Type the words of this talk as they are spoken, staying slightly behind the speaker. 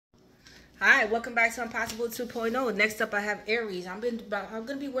Hi, welcome back to Impossible 2.0. Next up, I have Aries. I'm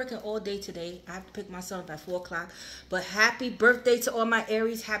gonna be working all day today. I have to pick my son up at 4 o'clock. But happy birthday to all my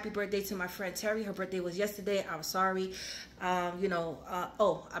Aries. Happy birthday to my friend Terry. Her birthday was yesterday. I'm sorry. I've been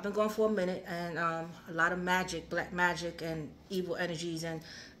going for a minute, and a lot of magic, black magic, and evil energies and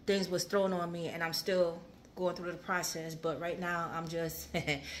things was thrown on me, and I'm still going through the process. But right now, I'm just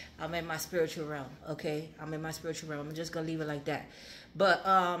I'm in my spiritual realm. Okay, I'm in my spiritual realm. I'm just gonna leave it like that. But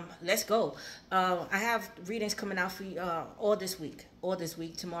let's go. I have readings coming out for you all this week.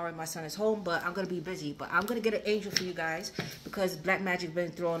 Tomorrow my son is home, but I'm gonna be busy. But I'm gonna get an angel for you guys because black magic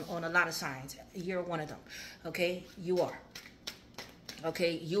been thrown on a lot of signs. You're one of them. Okay, you are.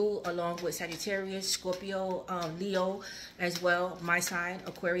 Okay, you along with Sagittarius, Scorpio, Leo as well. My sign,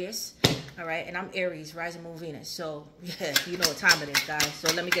 Aquarius. All right, and I'm Aries, rising moon Venus. So yeah, you know what time it is, guys.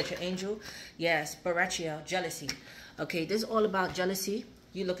 So let me get your angel. Yes, Barachiel, jealousy. Okay, this is all about jealousy.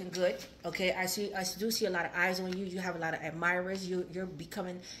 You looking good. Okay, I do see a lot of eyes on you. You have a lot of admirers. You're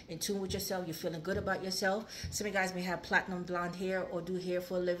becoming in tune with yourself. You're feeling good about yourself. Some of you guys may have platinum blonde hair or do hair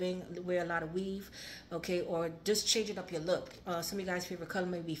for a living, wear a lot of weave. Okay, or just changing up your look. Some of you guys' favorite color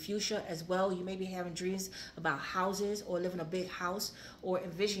may be fuchsia as well. You may be having dreams about houses or living a big house or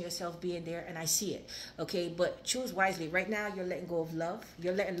envision yourself being there, and I see it. Okay, but choose wisely. Right now, you're letting go of love.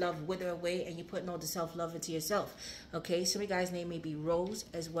 You're letting love wither away, and you're putting all the self-love into yourself. Okay, some of you guys' name may be Rose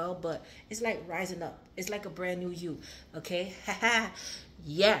as well, but it's like rising up. It's like a brand new you. Okay,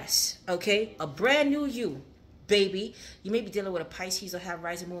 yes. Okay, a brand new you, baby. You may be dealing with a Pisces or have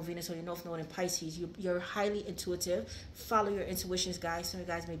rising moon Venus or your North Node in Pisces. You're highly intuitive. Follow your intuitions, guys. Some of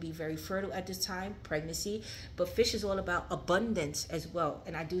you guys may be very fertile at this time, pregnancy, but fish is all about abundance as well,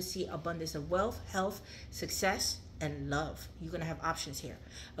 and I do see abundance of wealth, health, success, and love. You're gonna have options here.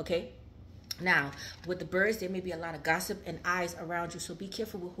 Okay. Now, with the birds, there may be a lot of gossip and eyes around you, so be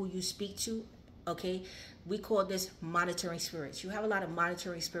careful with who you speak to, okay? We call this monitoring spirits. You have a lot of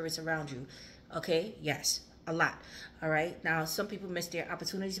monitoring spirits around you, okay? Yes, a lot, all right? Now, some people miss their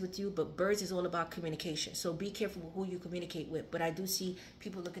opportunities with you, but birds is all about communication, so be careful with who you communicate with. But I do see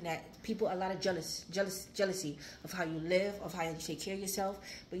people looking at a lot of jealousy of how you live, of how you take care of yourself.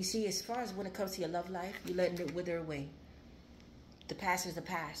 But you see, as far as when it comes to your love life, you're letting it wither away. The past is the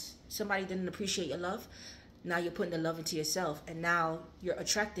past. Somebody didn't appreciate your love. Now you're putting the love into yourself, and now you're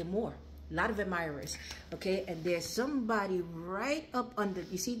attracting more. A lot of admirers, okay? And there's somebody right up under.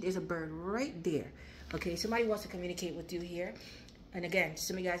 You see, there's a bird right there, okay? Somebody wants to communicate with you here. And again,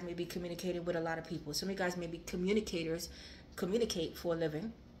 some of you guys may be communicating with a lot of people. Some of you guys may be communicators, communicate for a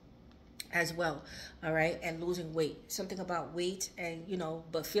living as well, all right? And losing weight, something about weight, and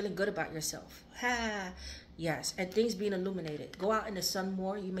but feeling good about yourself. Yes, and things being illuminated. Go out in the sun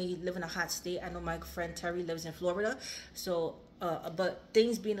more. You may live in a hot state. I know my friend Terry lives in Florida, so but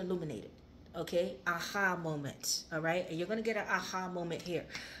things being illuminated. Okay, aha moments. All right, and you're gonna get an aha moment here.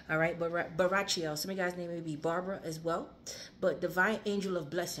 All right, but Barachiel, some of you guys' name may be Barbara as well, but divine angel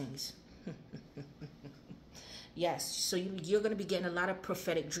of blessings. Yes, so you're going to be getting a lot of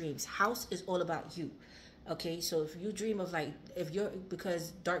prophetic dreams. House is all about you. Okay, so if you dream of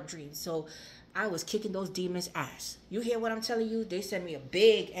because dark dreams. So I was kicking those demons' ass. You hear what I'm telling you? They sent me a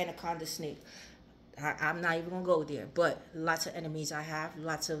big anaconda snake. I'm not even going to go there. But lots of enemies I have.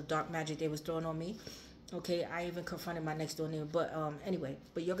 Lots of dark magic they was throwing on me. Okay, I even confronted my next door neighbor. But anyway,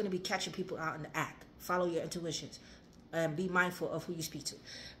 but you're going to be catching people out in the act. Follow your intuitions. And be mindful of who you speak to.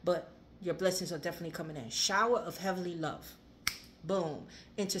 But your blessings are definitely coming in. Shower of heavenly love. Boom.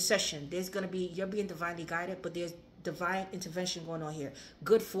 Intercession. There's going to be, you're being divinely guided, but there's divine intervention going on here.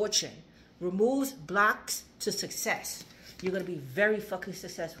 Good fortune. Removes blocks to success. You're going to be very fucking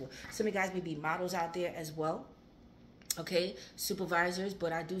successful. Some of you guys may be models out there as well. Okay. Supervisors,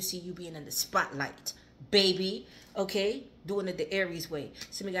 but I do see you being in the spotlight. Baby. Okay. Doing it the Aries way.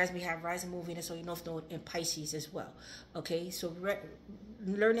 Some of you guys may have rising moon Venus or your North Node in Pisces as well. Okay. So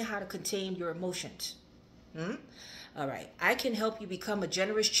learning how to contain your emotions. All right. I can help you become a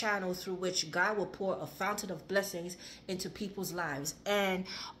generous channel through which God will pour a fountain of blessings into people's lives. And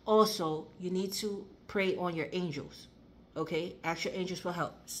also, you need to pray on your angels. Okay? Ask your angels for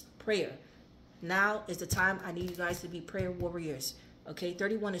help. Prayer. Now is the time I need you guys to be prayer warriors. Okay?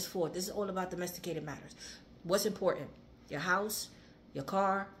 31 is 4. This is all about domesticated matters. What's important? Your house, your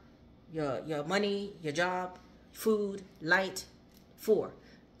car, your money, your job, food, light. 4.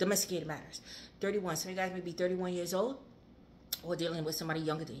 Domesticated matters. 31. Some of you guys may be 31 years old or dealing with somebody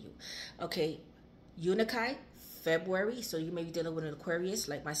younger than you. Okay. Unikai, February. So you may be dealing with an Aquarius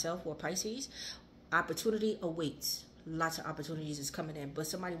like myself or Pisces. Opportunity awaits. Lots of opportunities is coming in. But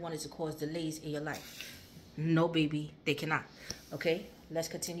somebody wanted to cause delays in your life. No, baby. They cannot. Okay. Let's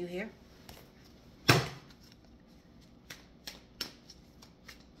continue here.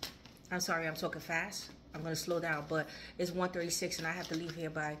 I'm sorry, I'm talking fast. I'm going to slow down, but it's 1:36 and I have to leave here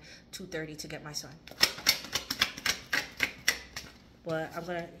by 2:30 to get my son. But I'm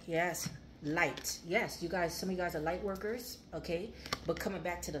going to, yes, light. Yes, you guys, some of you guys are light workers, okay? But coming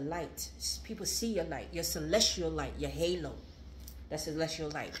back to the light, people see your light, your celestial light, your halo. That's celestial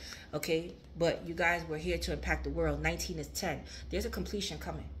light, okay? But you guys were here to impact the world. 19 is 10. There's a completion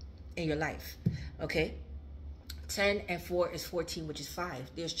coming in your life, okay? 10 and 4 is 14, which is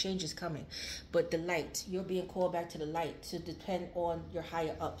 5. There's changes coming. But the light, you're being called back to the light to depend on your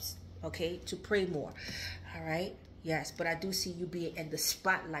higher ups, okay? To pray more, all right? Yes, but I do see you being in the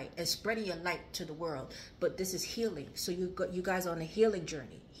spotlight and spreading your light to the world. But this is healing. So you guys are on a healing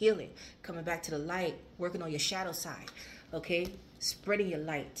journey. Healing, coming back to the light, working on your shadow side, okay? Spreading your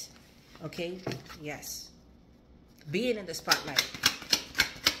light, okay? Yes. Being in the spotlight.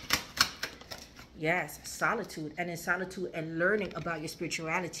 Yes, solitude, and in solitude and learning about your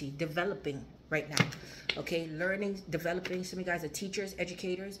spirituality, developing right now, okay? Learning, developing. Some of you guys are teachers,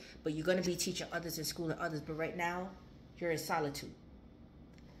 educators, but you're going to be teaching others in school and others. But right now, you're in solitude,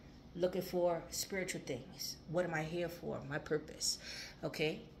 looking for spiritual things. What am I here for? My purpose,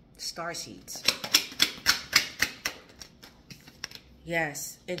 okay? Star seeds.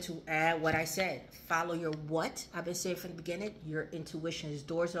 Yes, into what I said. Follow your what? I've been saying from the beginning. Your intuitions.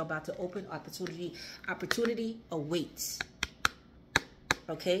 Doors are about to open. Opportunity awaits.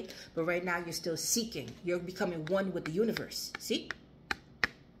 Okay? But right now you're still seeking. You're becoming one with the universe. See?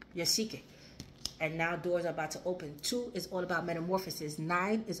 You're seeking. And now doors are about to open. 2 is all about metamorphosis.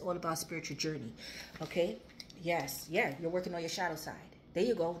 9 is all about spiritual journey. Okay? Yes. Yeah, you're working on your shadow side. There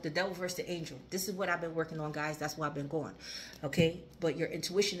you go. The devil versus the angel. This is what I've been working on, guys. That's why I've been going. Okay? But your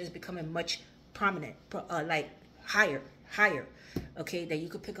intuition is becoming much prominent. Like higher. Okay? That you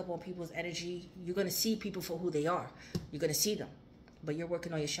could pick up on people's energy. You're going to see people for who they are. You're going to see them. But you're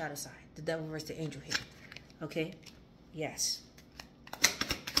working on your shadow side. The devil versus the angel here. Okay? Yes.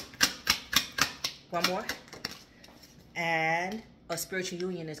 One more. And a spiritual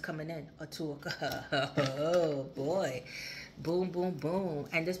union is coming in. Or 2. Oh, boy. Boom, boom, boom.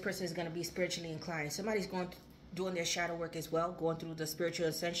 And this person is going to be spiritually inclined. Somebody's doing their shadow work as well, going through the spiritual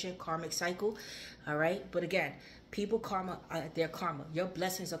ascension, karmic cycle. All right. But again, people karma, their karma. Your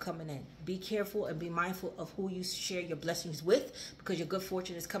blessings are coming in. Be careful and be mindful of who you share your blessings with, because your good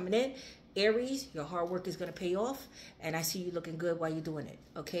fortune is coming in. Aries, your hard work is going to pay off. And I see you looking good while you're doing it.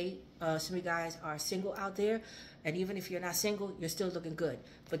 Okay. Some of you guys are single out there. And even if you're not single, you're still looking good.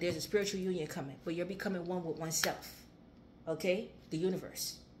 But there's a spiritual union coming. But you're becoming one with oneself. Okay, the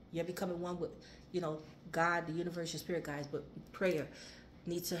universe. You're becoming one with, you know, God, the universe, your spirit guides. But prayer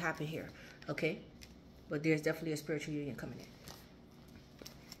needs to happen here. Okay, but there's definitely a spiritual union coming in.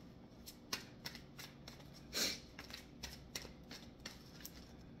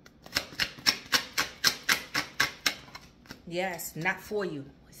 Yes, not for you.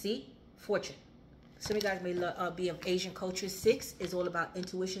 See, fortune. Some of you guys may be of Asian culture. 6 is all about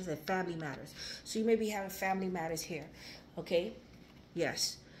intuitions and family matters. So you may be having family matters here. Okay?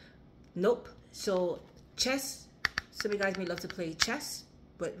 Yes. Nope. So chess. Some of you guys may love to play chess.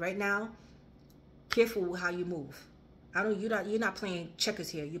 But right now, careful with how you move. You're not playing checkers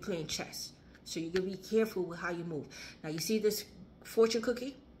here. You're playing chess. So you gotta be careful with how you move. Now you see this fortune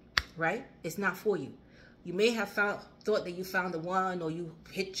cookie? Right? It's not for you. You may have thought that you found the one, or you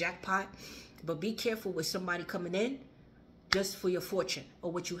hit jackpot. But be careful with somebody coming in just for your fortune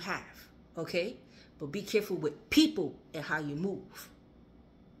or what you have, okay? But be careful with people and how you move.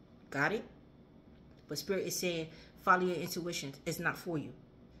 Got it? But Spirit is saying, follow your intuition. It's not for you.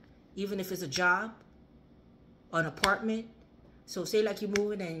 Even if it's a job, an apartment. So say like you're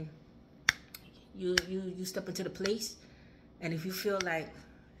moving and you step into the place, and if you feel like,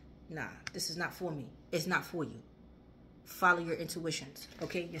 nah, this is not for me, it's not for you. Follow your intuitions,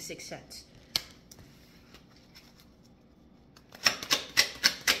 okay? Your 6th sense.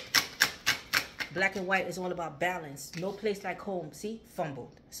 Black and white is all about balance. No place like home. See?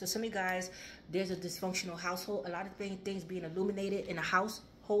 Fumbled. So some of you guys, there's a dysfunctional household. A lot of things being illuminated in a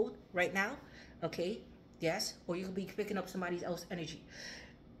household right now. Okay? Yes? Or you could be picking up somebody else's energy.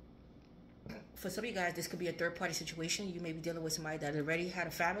 For some of you guys, this could be a third-party situation. You may be dealing with somebody that already had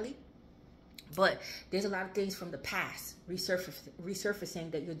a family. But there's a lot of things from the past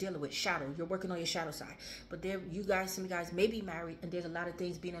resurfacing that you're dealing with. Shadow. You're working on your shadow side. But some of you guys may be married, and there's a lot of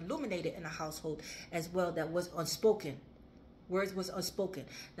things being illuminated in the household as well that was unspoken. Words was unspoken.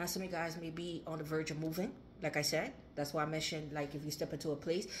 Now, some of you guys may be on the verge of moving. Like I said, that's why I mentioned, like, if you step into a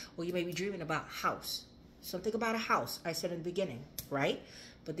place, or you may be dreaming about a house. Something about a house, I said in the beginning, right?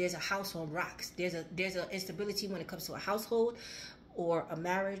 But there's a house on rocks. There's an instability when it comes to a household. or a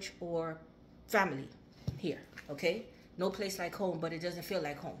marriage or family here, okay? No place like home, but it doesn't feel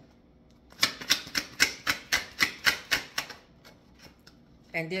like home.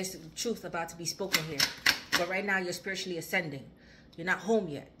 And there's truth about to be spoken here. But right now, you're spiritually ascending. You're not home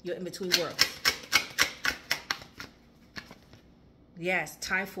yet. You're in between worlds. Yes,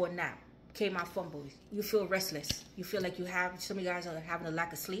 time for a nap. Came out fumble. You feel restless. You feel like you have, some of you guys are having a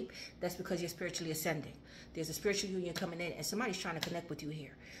lack of sleep. That's because you're spiritually ascending. There's a spiritual union coming in, and somebody's trying to connect with you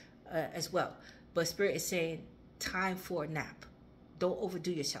here as well. But Spirit is saying, time for a nap. Don't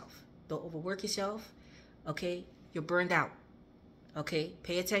overdo yourself. Don't overwork yourself. Okay? You're burned out. Okay?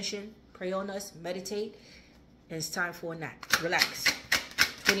 Pay attention. Pray on us. Meditate. And it's time for a nap. Relax.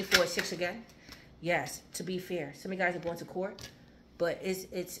 24/6 again. Yes, to be fair. Some of you guys are going to court. But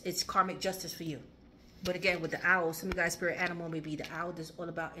it's karmic justice for you. But again, with the owl, some of you guys' spirit animal may be the owl. This is all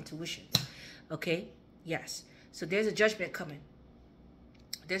about intuition. Okay? Yes. So there's a judgment coming.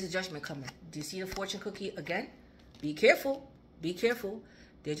 There's a judgment coming. Do you see the fortune cookie again? Be careful. Be careful.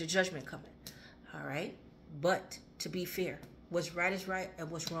 There's a judgment coming. All right? But to be fair, what's right is right and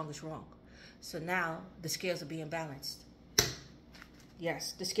what's wrong is wrong. So now the scales are being balanced.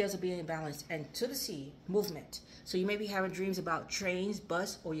 Yes, the scales are being balanced. And to the sea, movement. So you may be having dreams about trains,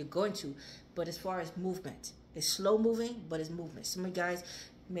 bus, or you're going to. But as far as movement, it's slow moving, but it's movement. Some of you guys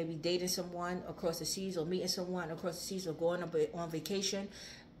may be dating someone across the seas or meeting someone across the seas or going on vacation.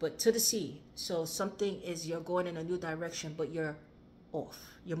 But to the sea. So something is, you're going in a new direction, but you're off.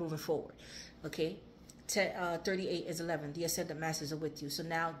 You're moving forward. Okay? 38 is 11. The ascended masters are with you. So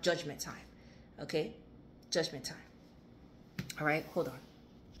now judgment time. Okay? Judgment time. All right, hold on.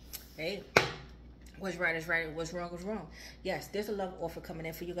 Hey, what's right is right, what's wrong is wrong. Yes, there's a love offer coming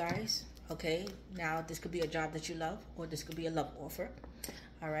in for you guys. Okay, now this could be a job that you love, or this could be a love offer.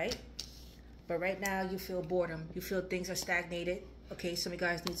 All right, but right now you feel boredom. You feel things are stagnated. Okay, some of you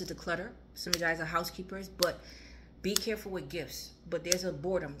guys need to declutter. Some of you guys are housekeepers, but be careful with gifts. But there's a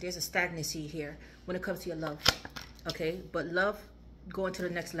boredom. There's a stagnancy here when it comes to your love. Okay, but love going to the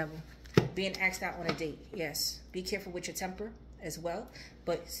next level. Being asked out on a date, yes. Be careful with your temper as well,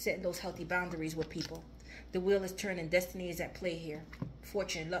 but setting those healthy boundaries with people. The wheel is turning. Destiny is at play here.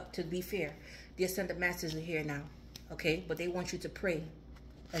 Fortune, luck, to be fair. The ascended masters are here now, okay? But they want you to pray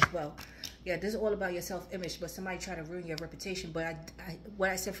as well. Yeah, this is all about your self-image, but somebody trying to ruin your reputation. But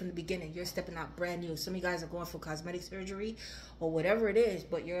what I said from the beginning, you're stepping out brand new. Some of you guys are going for cosmetic surgery or whatever it is,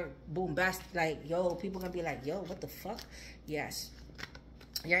 but you're boom, bast, like, yo, people going to be like, yo, what the fuck? Yes.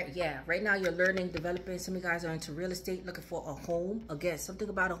 Yeah. Right now you're learning, developing. Some of you guys are into real estate, looking for a home. Again, something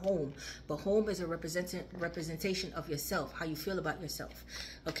about a home. But home is a representation of yourself, how you feel about yourself.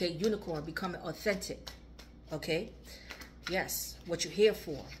 Okay, unicorn, becoming authentic. Okay, yes, what you're here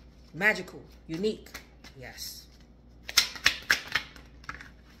for. Magical, unique. Yes.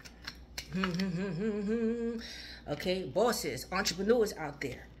 Okay, bosses, entrepreneurs out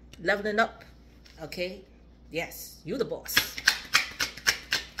there, leveling up. Okay, yes, you the boss.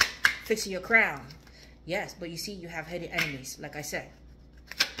 Fixing your crown. Yes, but you see, you have hidden enemies, like I said.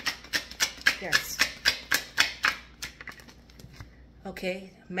 Yes.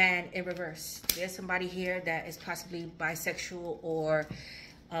 Okay, man in reverse. There's somebody here that is possibly bisexual or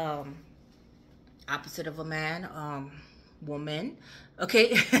opposite of a man, woman.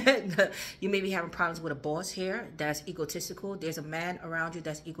 Okay, you may be having problems with a boss here that's egotistical. There's a man around you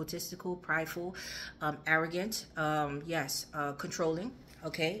that's egotistical, prideful, arrogant, yes, controlling.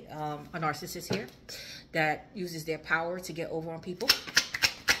 Okay, a narcissist here that uses their power to get over on people.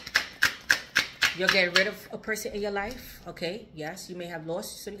 You're getting rid of a person in your life. Okay, yes, you may have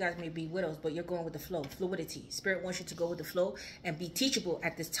lost. Some of you guys may be widows, but you're going with the flow. Fluidity. Spirit wants you to go with the flow and be teachable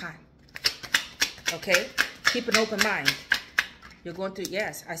at this time. Okay, keep an open mind. You're going through,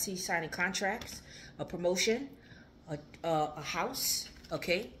 yes, I see you signing contracts, a promotion, a house,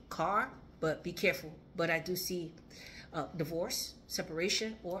 okay, car, but be careful. But I do see divorce,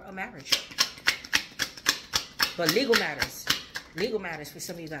 separation, or a marriage. But legal matters for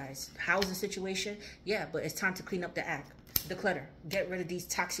some of you guys. Housing situation, yeah, but it's time to clean up the act, the clutter. Get rid of these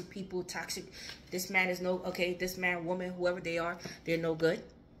toxic people, this man is no, okay, this man, woman, whoever they are, they're no good.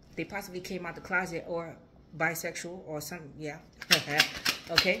 They possibly came out the closet or bisexual or something, yeah.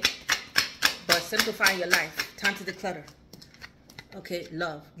 Okay, but simplify your life. Time to declutter. Okay,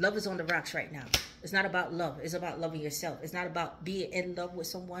 love is on the rocks right now. It's not about love. It's about loving yourself. It's not about being in love with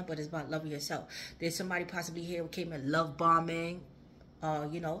someone, but it's about loving yourself. There's somebody possibly here who came in love bombing,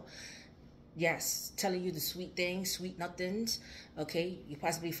 you know, Yes, telling you the sweet things, sweet nothings. Okay, you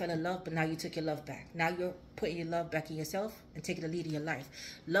possibly fell in love, but now you took your love back. Now you're putting your love back in yourself and taking the lead in your life.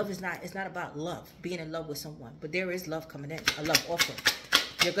 Love is not, it's not about love, being in love with someone, but there is love coming in, a love offer.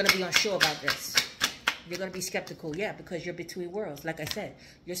 You're going to be unsure about this. You're going to be skeptical, yeah, because you're between worlds. Like I said,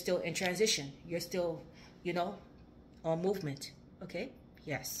 you're still in transition. You're still, you know, on movement. Okay,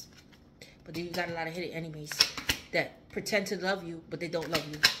 yes. But then you got a lot of hidden enemies that pretend to love you, but they don't love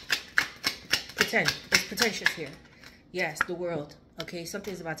you. Pretend. It's pretentious here. Yes, the world. Okay,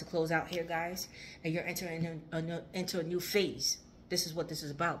 something's about to close out here, guys, and you're entering into a new phase. This is what this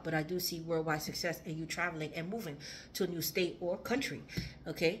is about. But I do see worldwide success and you traveling and moving to a new state or country.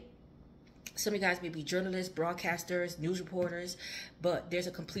 Okay, some of you guys may be journalists, broadcasters, news reporters, but there's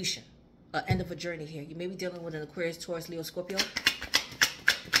a completion, an end of a journey here. You may be dealing with an Aquarius, Taurus, Leo, Scorpio.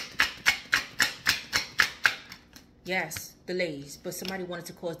 Yes, delays, but somebody wanted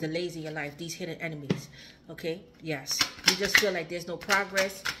to cause delays in your life, these hidden enemies. Okay, yes, you just feel like there's no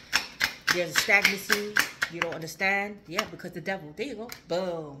progress, there's a stagnancy, you don't understand. Yeah, because the devil, there you go,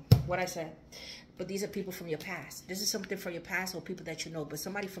 boom, what I said. But these are people from your past. This is something from your past or people that you know, but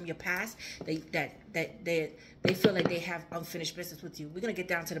somebody from your past, they feel like they have unfinished business with you. We're going to get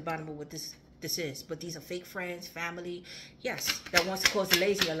down to the bottom of what this is, but these are fake friends, family, yes, that wants to cause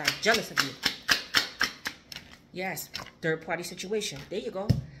delays in your life, jealous of you. Yes, third party situation. There you go.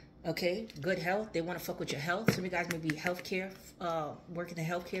 Okay, good health. They want to fuck with your health. Some of you guys may be healthcare, work in the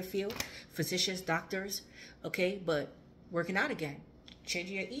healthcare field, physicians, doctors. Okay, but working out again,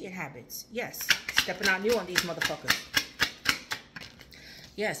 changing your eating habits. Yes, stepping out new on these motherfuckers.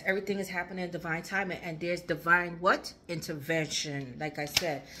 Yes, everything is happening in divine timing, and there's divine what? Intervention, like I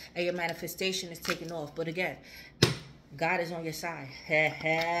said, and your manifestation is taking off. But again, God is on your side.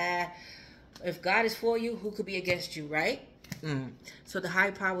 If God is for you, who could be against you, right? So the high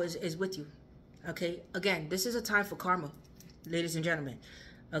power is with you. Okay, again, this is a time for karma, ladies and gentlemen.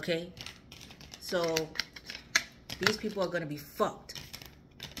 Okay, so these people are going to be fucked.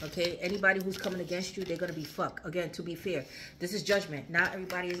 Okay, anybody who's coming against you, they're going to be fucked. Again, to be fair, this is judgment. Not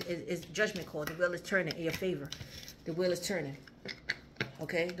everybody is judgment call. The wheel is turning in your favor. The wheel is turning.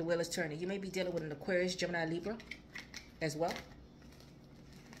 Okay, the wheel is turning. You may be dealing with an Aquarius, Gemini, Libra as well.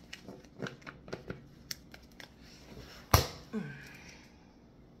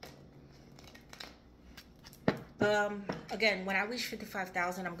 Again, when I reach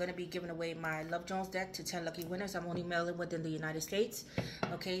 55,000, I'm going to be giving away my Love Jones deck to 10 lucky winners. I'm only mailing within the United States.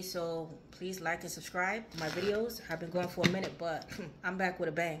 Okay, so please like and subscribe to my videos. I've been going for a minute, but I'm back with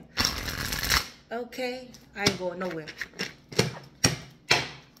a bang. Okay, I ain't going nowhere.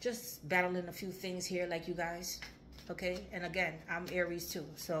 Just battling a few things here like you guys. Okay, and again, I'm Aries too.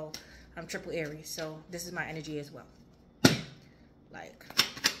 So I'm triple Aries. So this is my energy as well. Like...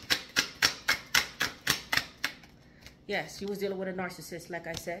 yes, you was dealing with a narcissist, like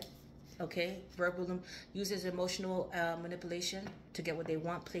I said. Okay, verbal uses emotional manipulation to get what they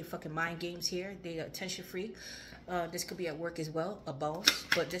want. Play fucking mind games here. They are attention freak. This could be at work as well, a boss.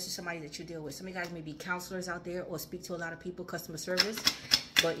 But this is somebody that you deal with. Some of you guys may be counselors out there or speak to a lot of people, customer service.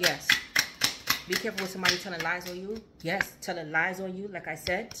 But yes, be careful with somebody telling lies on you. Yes, telling lies on you. Like I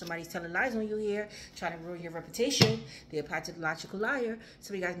said, somebody's telling lies on you here, trying to ruin your reputation. They're a pathological liar.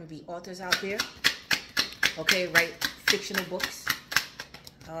 Some of you guys may be authors out there. Okay, write fictional books.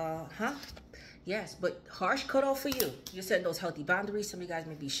 Yes, but harsh cutoff for you. You're setting those healthy boundaries. Some of you guys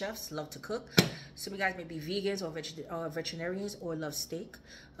may be chefs, love to cook. Some of you guys may be vegans or veterinarians or love steak.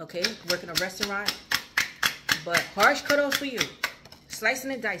 Okay, work in a restaurant. But harsh cutoff for you.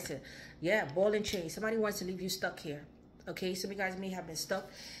 Slicing and dicing. Yeah, ball and chain. Somebody wants to leave you stuck here. Okay, some of you guys may have been stuck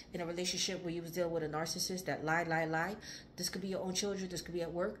in a relationship where you was dealing with a narcissist that lied. This could be your own children. This could be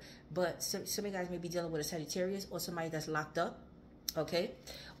at work. But some of you guys may be dealing with a Sagittarius or somebody that's locked up. Okay,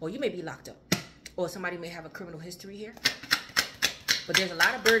 or you may be locked up. Or somebody may have a criminal history here. But there's a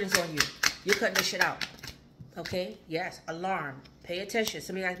lot of burdens on you. You're cutting this shit out. Okay, yes, alarm. Pay attention.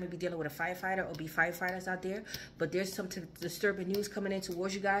 Some of you guys may be dealing with a firefighter or be firefighters out there. But there's some disturbing news coming in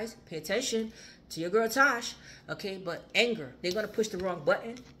towards you guys. Pay attention to your girl Tosh. Okay, but anger. They're going to push the wrong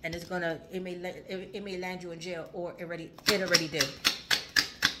button. And it's going to, it may land you in jail. Or it already did.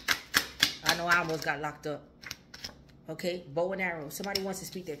 I know I almost got locked up. Okay, bow and arrow. Somebody wants to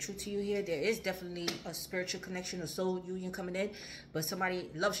speak their truth to you here. There is definitely a spiritual connection, a soul union coming in. But somebody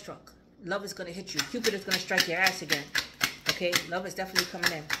love struck. Love is going to hit you. Cupid is going to strike your ass again. Okay, love is definitely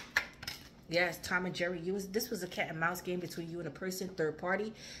coming in. Yes, Tom and Jerry. This was a cat and mouse game between you and a person, third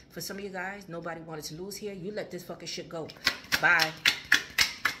party. For some of you guys, nobody wanted to lose here. You let this fucking shit go. Bye.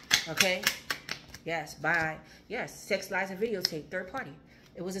 Okay? Yes, bye. Yes, sex, lies, and videotape, third party.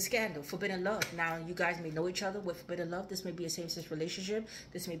 It was a scandal. Forbidden love. Now, you guys may know each other with forbidden love. This may be a same-sex relationship.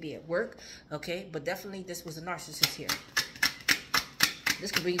 This may be at work. Okay? But definitely, this was a narcissist here.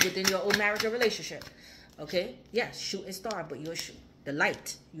 This could be within your own marriage or relationship. Okay? Yes, shooting star, but you're the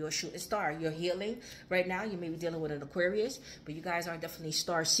light. You're a shooting star. You're healing. Right now, you may be dealing with an Aquarius, but you guys are definitely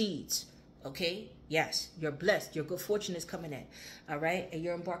star seeds. Okay? Yes, you're blessed. Your good fortune is coming in. All right? And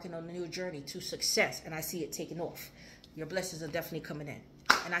you're embarking on a new journey to success, and I see it taking off. Your blessings are definitely coming in.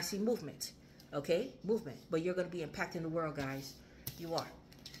 And I see movement. Okay? Movement. But you're going to be impacting the world, guys. You are.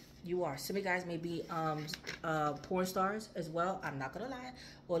 You are. Some of you guys may be porn stars as well. I'm not going to lie.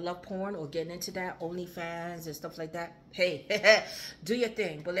 Or love porn or getting into that. OnlyFans and stuff like that. Hey, do your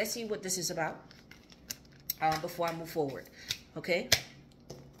thing. But let's see what this is about before I move forward. Okay?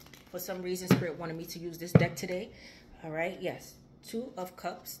 For some reason, Spirit wanted me to use this deck today. All right? Yes. Two of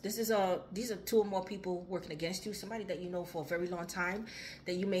Cups. These are two or more people working against you. Somebody that you know for a very long time,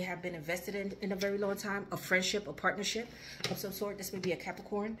 that you may have been invested in a very long time. A friendship, a partnership of some sort. This may be a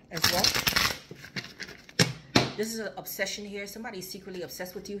Capricorn as well. This is an obsession here. Somebody's secretly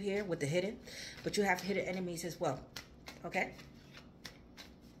obsessed with you here with the hidden. But you have hidden enemies as well. Okay?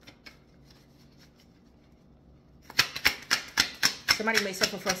 Somebody may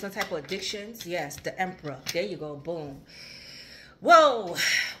suffer from some type of addictions. Yes, the Emperor. There you go. Boom. Whoa,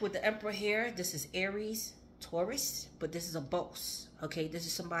 with the Emperor here, this is Aries, Taurus, but this is a boss, okay? This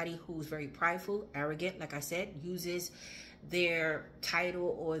is somebody who's very prideful, arrogant, like I said, uses their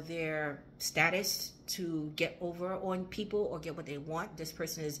title or their status to get over on people or get what they want. This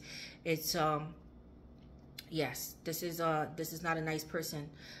person is, yes, this is not a nice person,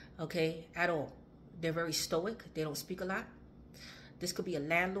 okay, at all. They're very stoic. They don't speak a lot. This could be a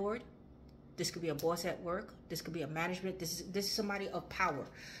landlord. This could be a boss at work. This could be a management. This is somebody of power,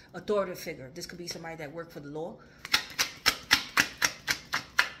 authoritative figure. This could be somebody that worked for the law.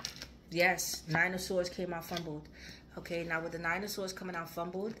 Yes, Nine of Swords came out fumbled. Okay, now with the Nine of Swords coming out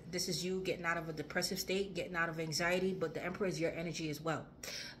fumbled, this is you getting out of a depressive state, getting out of anxiety, but the Emperor is your energy as well.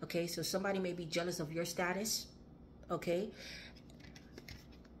 Okay, so somebody may be jealous of your status. Okay,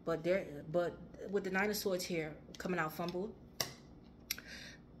 but with the Nine of Swords here coming out fumbled,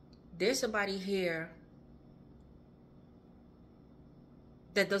 there's somebody here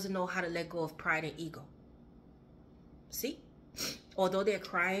that doesn't know how to let go of pride and ego. See? Although they're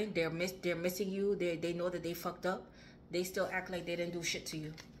crying, they're missing you, they know that they fucked up, they still act like they didn't do shit to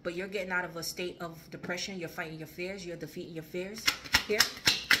you. But you're getting out of a state of depression. You're fighting your fears. You're defeating your fears here.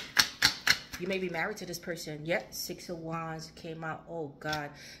 You may be married to this person. Yep, Six of Wands came out. Oh,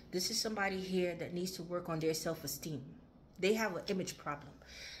 God. This is somebody here that needs to work on their self-esteem. They have an image problem.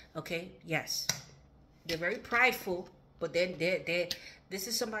 Okay, yes, they're very prideful, but then this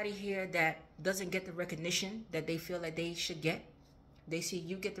is somebody here that doesn't get the recognition that they feel like they should get. They see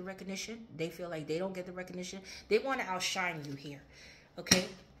you get the recognition. They feel like they don't get the recognition. They want to outshine you here. Okay,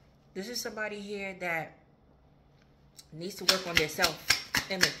 this is somebody here that needs to work on their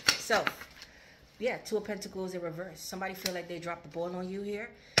self-image. Yeah, Two of Pentacles in reverse. Somebody feel like they dropped the ball on you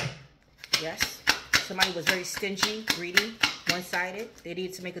here. Yes, somebody was very stingy, greedy, one-sided. They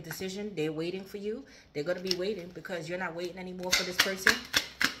need to make a decision. They're waiting for you. They're going to be waiting because you're not waiting anymore for this person.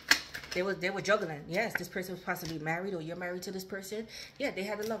 They were juggling. Yes, this person was possibly married or you're married to this person. Yeah, they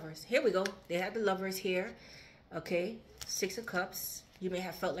had the lovers. Here we go. They had the lovers here. Okay, Six of Cups. You may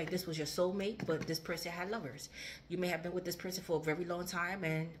have felt like this was your soulmate, but this person had lovers. You may have been with this person for a very long time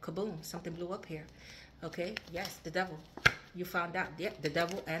and kaboom, something blew up here. Okay, yes, the Devil. You found out. Yep, the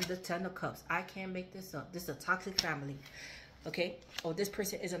Devil and the Ten of Cups. I can't make this up. This is a toxic family. Okay, oh, this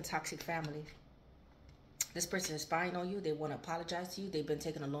person is a toxic family. This person is spying on you. They want to apologize to you. They've been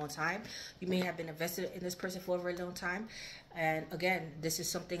taking a long time. You may have been invested in this person for a very long time. And again, this is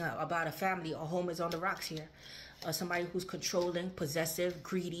something about a family. A home is on the rocks here. Somebody who's controlling, possessive,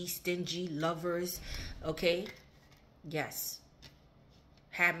 greedy, stingy, lovers. Okay, yes.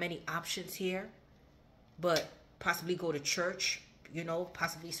 Have many options here, but possibly go to church, you know,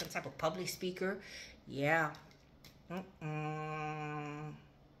 possibly some type of public speaker. Yeah.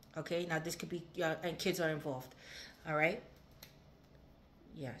 Okay, now this could be, and kids are involved. All right.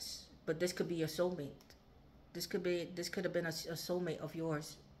 Yes, but this could be your soulmate. This could have been a soulmate of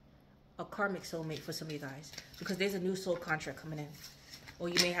yours, a karmic soulmate for some of you guys, because there's a new soul contract coming in, or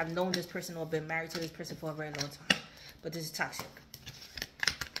you may have known this person or been married to this person for a very long time. But this is toxic.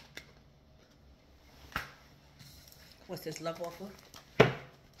 What's this love offer?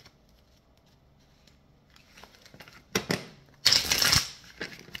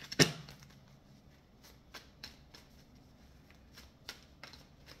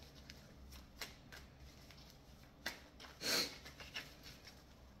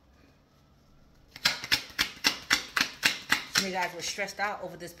 of you guys were stressed out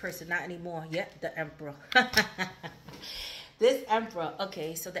over this person. Not anymore. Yep, the Emperor. This Emperor,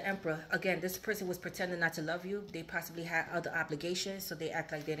 okay, so the Emperor, again, this person was pretending not to love you. They possibly had other obligations, so they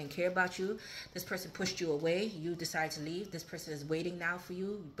act like they didn't care about you. This person pushed you away. You decided to leave. This person is waiting now for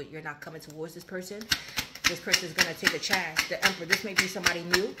you, but you're not coming towards this person. This person is going to take a chance. The Emperor, this may be somebody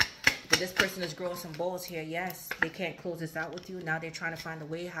new, but this person is growing some balls here. Yes, they can't close this out with you. Now they're trying to find a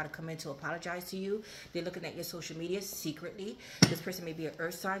way how to come in to apologize to you. They're looking at your social media secretly. This person may be an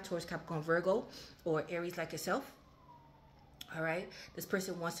Earth sign, Taurus, Capricorn, Virgo, or Aries like yourself. All right, this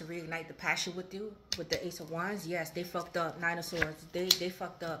person wants to reignite the passion with you with the Ace of Wands. Yes, they fucked up. Nine of Swords. They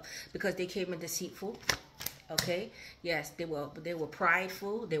fucked up because they came in deceitful. Okay, yes, they were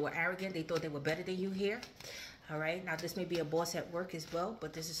prideful. They were arrogant. They thought they were better than you here. All right, now this may be a boss at work as well,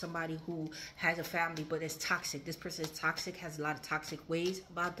 but this is somebody who has a family but is toxic. This person is toxic, has a lot of toxic ways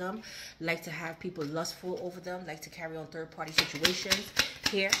about them, like to have people lustful over them, like to carry on third-party situations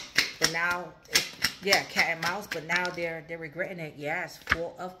here. But now, yeah, cat and mouse, but now they're regretting it. Yes,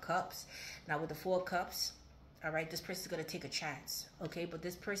 Four of Cups. Now with the Four of Cups, all right, this person is going to take a chance, okay? But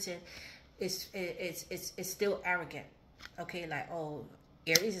this person is still arrogant, okay? Like, oh,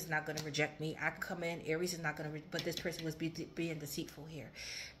 Aries is not going to reject me. I can come in. Aries is not going to, but this person was being deceitful here.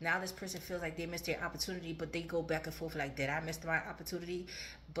 Now this person feels like they missed their opportunity, but they go back and forth like, did I miss my opportunity?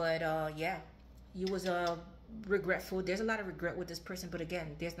 But yeah, you was regretful. There's a lot of regret with this person, but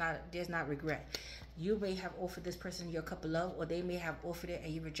again, there's not regret. You may have offered this person your cup of love, or they may have offered it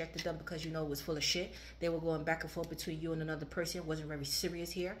and you rejected them because you know it was full of shit. They were going back and forth between you and another person. It wasn't very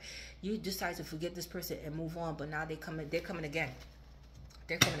serious here. You decide to forget this person and move on, but now they're coming again.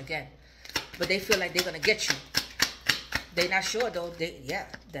 They're coming again, but they feel like they're gonna get you. They're not sure though.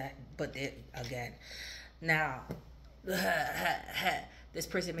 But they again. Now, this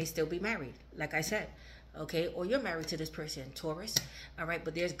person may still be married, like I said, okay, or you're married to this person, Taurus. All right,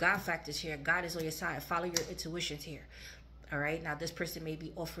 but there's God factors here. God is on your side. Follow your intuitions here. All right, now this person may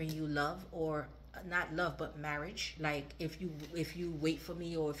be offering you love, or not love, but marriage. Like if you wait for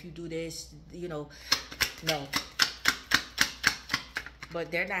me, or if you do this, you know, no. But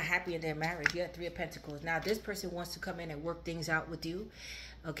they're not happy in their marriage. You have Three of Pentacles. Now, this person wants to come in and work things out with you.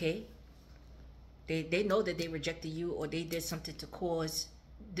 Okay? They know that they rejected you, or they did something to cause,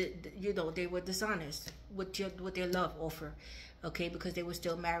 you know, they were dishonest with their love offer. Okay? Because they were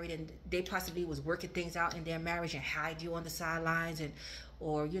still married, and they possibly was working things out in their marriage and hide you on the sidelines,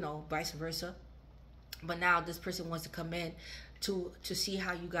 or, you know, vice versa. But now this person wants to come in to see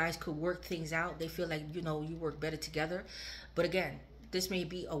how you guys could work things out. They feel like, you know, you work better together. But again, this may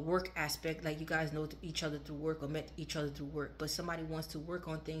be a work aspect, like you guys know each other through work or met each other through work. But somebody wants to work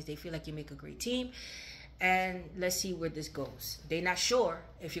on things. They feel like you make a great team. And let's see where this goes. They're not sure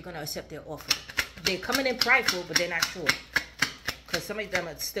if you're going to accept their offer. They're coming in prideful, but they're not sure. Because some of them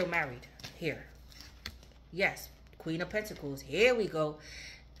are still married here. Yes, Queen of Pentacles. Here we go.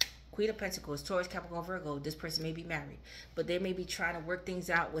 Queen of Pentacles, Taurus, Capricorn, Virgo. This person may be married, but they may be trying to work things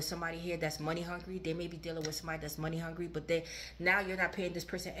out with somebody here that's money hungry. They may be dealing with somebody that's money hungry, but now you're not paying this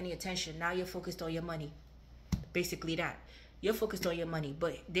person any attention. Now you're focused on your money. Basically that. You're focused on your money,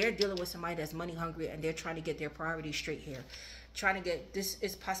 but they're dealing with somebody that's money hungry, and they're trying to get their priorities straight here. Trying to get, this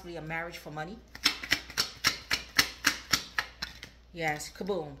is possibly a marriage for money. Yes,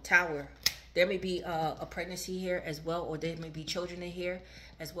 kaboom, Tower. There may be a pregnancy here as well, or there may be children in here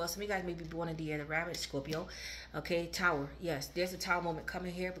as well. Some of you guys may be born in the year of the rabbit, Scorpio. Okay, Tower. Yes, there's a Tower moment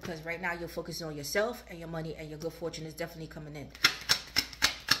coming here, because right now you're focusing on yourself and your money, and your good fortune is definitely coming in.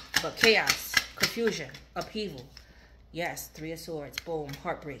 But chaos, confusion, upheaval. Yes, Three of Swords. Boom,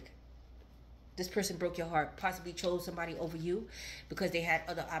 heartbreak. This person broke your heart, possibly chose somebody over you because they had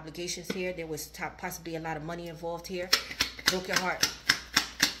other obligations here. There was possibly a lot of money involved here. Broke your heart.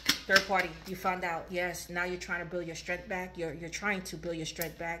 Third party, you found out. Yes, now you're trying to build your strength back. You're trying to build your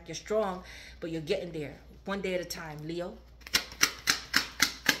strength back. You're strong, but you're getting there. One day at a time, Leo.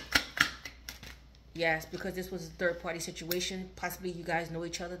 Yes, because this was a third party situation. Possibly you guys know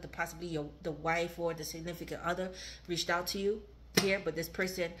each other. Possibly the wife or the significant other reached out to you here, but this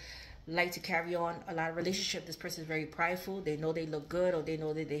person like to carry on a lot of relationship. This person is very prideful. They know they look good, or they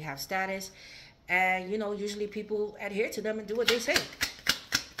know that they have status. And, you know, usually people adhere to them and do what they say.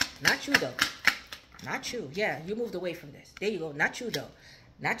 Not you, though. Not you. Yeah, you moved away from this. There you go. Not you, though.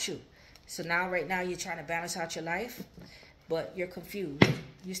 Not you. So now, right now, you're trying to balance out your life, but you're confused.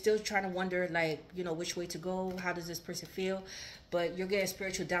 You're still trying to wonder, like, you know, which way to go. How does this person feel? But you're getting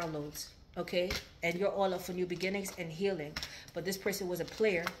spiritual downloads. okay? And you're all up for new beginnings and healing. But this person was a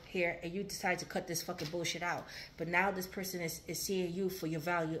player here, and you decided to cut this fucking bullshit out. But now this person is seeing you for your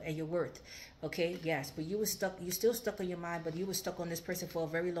value and your worth, okay? Yes, but you were stuck. You still stuck on your mind, but you were stuck on this person for a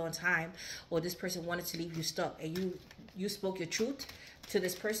very long time, or this person wanted to leave you stuck, and you spoke your truth to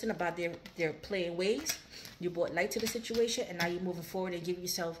this person about their playing ways. You brought light to the situation, and now you're moving forward and giving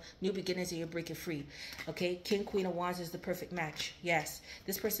yourself new beginnings, and you're breaking free. Okay, King, Queen of Wands is the perfect match. Yes,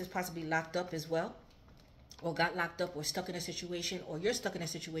 this person is possibly locked up as well, or got locked up, or stuck in a situation, or you're stuck in a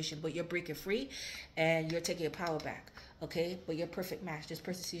situation, but you're breaking free, and you're taking your power back. Okay, but you're perfect match. This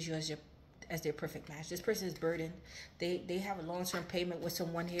person sees you as their perfect match. This person is burdened. They have a long-term payment with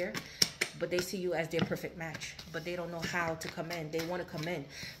someone here, but they see you as their perfect match, but they don't know how to come in. They want to come in,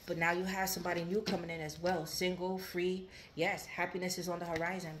 but now you have somebody new coming in as well. Single, free. Yes, happiness is on the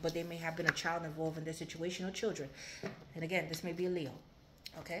horizon, but they may have been a child involved in their situation, or children. And again, this may be a Leo.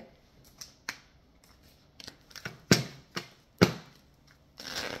 Okay.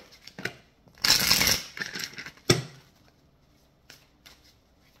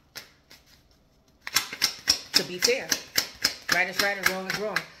 To be fair, right is right and wrong is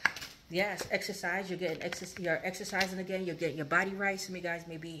wrong. Yes, exercise. You're exercising again. You're getting your body right. Some of you guys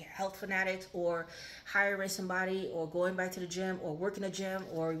may be health fanatics, or hiring somebody, or going back to the gym, or working a gym,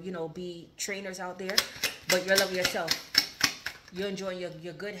 or, you know, be trainers out there. But you're loving yourself. You're enjoying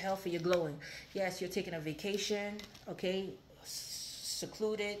your good health, and you're glowing. Yes, you're taking a vacation. Okay,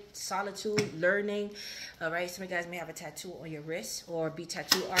 secluded, solitude, learning. All right. Some of you guys may have a tattoo on your wrist, or be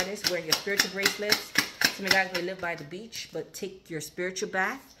tattoo artists, wearing your spiritual bracelets. Some of you guys may live by the beach, but take your spiritual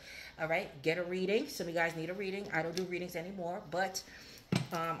bath. All right, get a reading. Some of you guys need a reading. I don't do readings anymore, but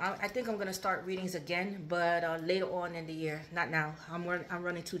I think I'm gonna start readings again, but later on in the year, not now. I'm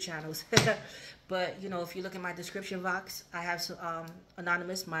running 2 channels. But you know, if you look at my description box, I have some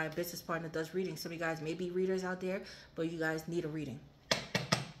Anonymous, my business partner, does readings. Some of you guys may be readers out there, but you guys need a reading.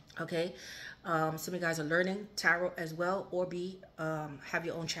 Okay, some of you guys are learning tarot as well, or have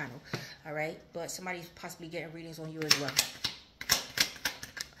your own channel. All right, but somebody's possibly getting readings on you as well.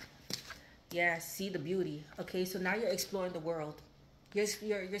 Yeah, see the beauty. Okay, so now you're exploring the world. You're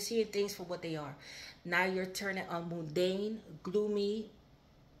seeing things for what they are. Now you're turning a mundane, gloomy,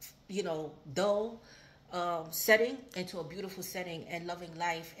 you know, dull setting into a beautiful setting, and loving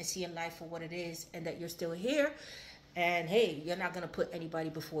life and seeing life for what it is, and that you're still here. And hey, you're not going to put anybody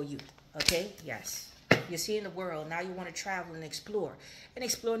before you. Okay, yes. You're seeing the world. Now you want to travel and explore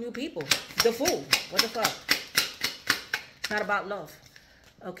new people. The Fool. What the fuck? It's not about love.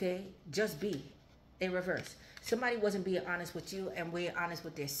 Okay, just be in reverse. Somebody wasn't being honest with you, and being honest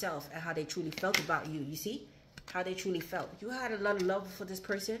with themselves and how they truly felt about you. You see how they truly felt. You had a lot of love for this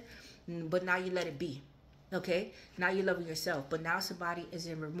person, but now you let it be. Okay, now you're loving yourself, but now somebody is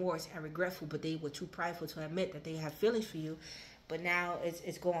in remorse and regretful, but they were too prideful to admit that they have feelings for you. But now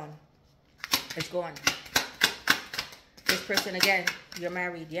it's gone. It's gone. This person, again, you're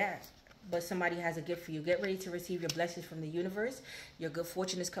married, yeah, but somebody has a gift for you. Get ready to receive your blessings from the universe. Your good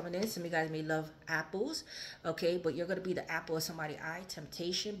fortune is coming in. Some of you guys may love apples, okay, but you're going to be the apple of somebody's eye.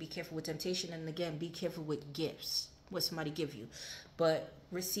 Temptation. Be careful with temptation. And again, be careful with gifts, what somebody give you. But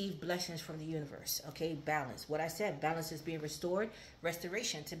receive blessings from the universe, okay? Balance. What I said, balance is being restored.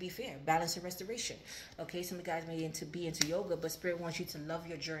 Restoration, to be fair. Balance and restoration, okay? Some of you guys may be into yoga, but Spirit wants you to love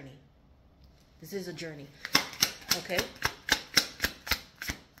your journey. This is a journey, okay?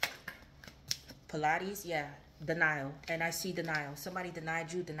 Pilates, yeah, denial. And I see denial. Somebody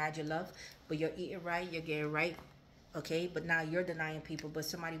denied you, denied your love, but you're eating right, you're getting right, okay? But now you're denying people, but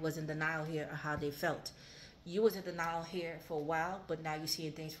somebody was in denial here of how they felt. You was in denial here for a while, but now you're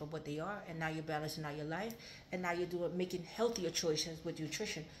seeing things for what they are, and now you're balancing out your life, and now you're making healthier choices with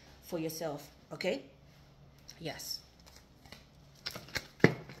nutrition for yourself, okay? Yes.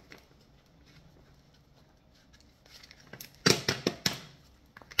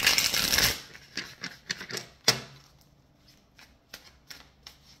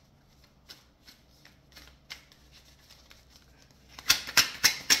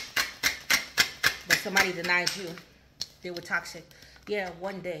 Somebody denied you. They were toxic. Yeah,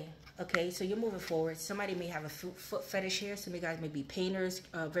 one day. Okay, so you're moving forward. Somebody may have a foot fetish here. Some of you guys may be painters,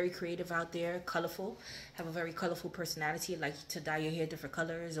 very creative out there, colorful, have a very colorful personality, like to dye your hair different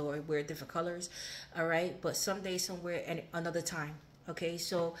colors or wear different colors. All right, but someday, somewhere, and another time. Okay,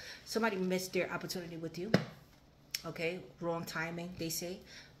 so somebody missed their opportunity with you. Okay, wrong timing, they say.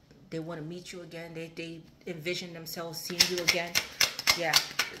 They want to meet you again. They envision themselves seeing you again. Yeah.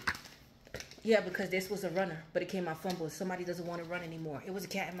 Yeah, because this was a runner, but it came out fumble. Somebody doesn't want to run anymore. It was a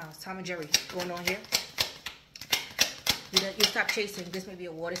cat and mouse. Tom and Jerry going on here. You stop chasing. This may be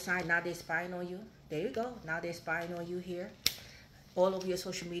a water sign. Now they're spying on you. There you go. Now they're spying on you here. All over your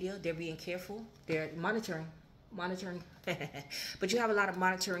social media. They're being careful. They're monitoring. But you have a lot of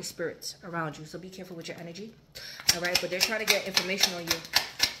monitoring spirits around you. So be careful with your energy. All right. But they're trying to get information on you.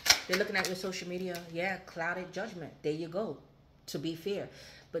 They're looking at your social media. Yeah. Clouded judgment. There you go. To be fair.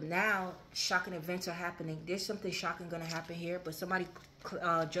 But now shocking events are happening. There's something shocking going to happen here. But somebody's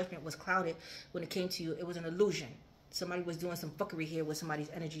judgment was clouded when it came to you. It was an illusion. Somebody was doing some fuckery here with somebody's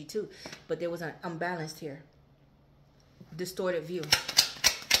energy too. But there was an unbalanced here. Distorted view.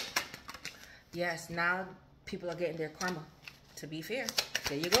 Yes, now people are getting their karma. To be fair.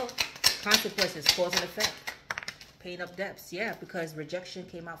 There you go. Consequences, cause and effect. Paying up debts. Yeah, because rejection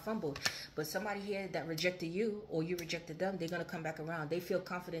came out fumbled. But somebody here that rejected you or you rejected them, they're going to come back around. They feel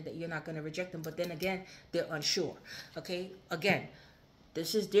confident that you're not going to reject them. But then again, they're unsure. Okay? Again,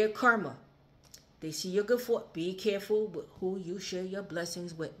 this is their karma. They see your good fortune. Be careful with who you share your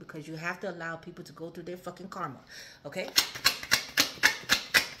blessings with, because you have to allow people to go through their fucking karma. Okay?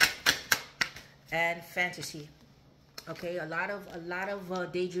 And fantasy. Okay, a lot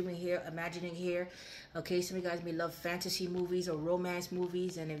of daydreaming here, imagining here. Okay, some of you guys may love fantasy movies or romance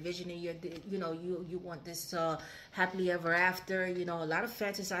movies and envisioning your, you want this happily ever after. You know, a lot of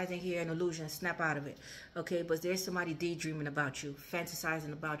fantasizing here and illusion. Snap out of it. Okay, but there's somebody daydreaming about you,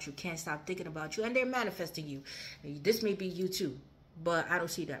 fantasizing about you, can't stop thinking about you, and they're manifesting you. This may be you too, but I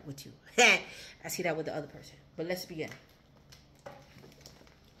don't see that with you. I see that with the other person. But let's begin.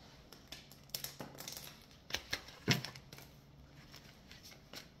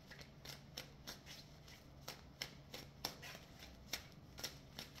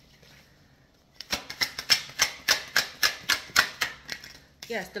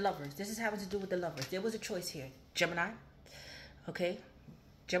 Yes, the lovers. This is having to do with the lovers. There was a choice here. Gemini. Okay.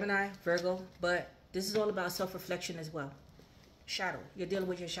 Gemini, Virgo. But this is all about self-reflection as well. Shadow. You're dealing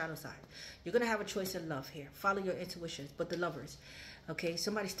with your shadow side. You're going to have a choice in love here. Follow your intuitions. But the lovers. Okay.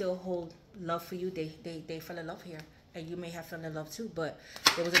 Somebody still hold love for you. They fell in love here. And you may have fallen in love too. But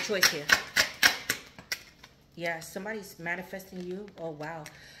there was a choice here. Yeah. Somebody's manifesting you. Oh, wow.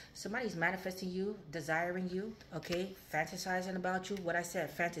 Somebody's manifesting you, desiring you, okay? Fantasizing about you. What I said,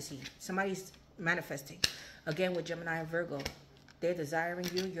 fantasy. Somebody's manifesting. Again, with Gemini and Virgo. They're desiring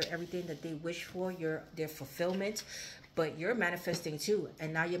you. You're everything that they wish for. You're their fulfillment. But you're manifesting too.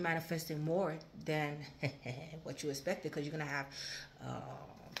 And now you're manifesting more than what you expected, because you're going to have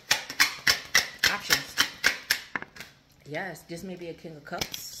options. Yes, this may be a King of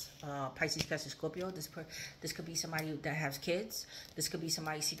Cups. Pisces, Cancer, Scorpio. This could be somebody that has kids. This could be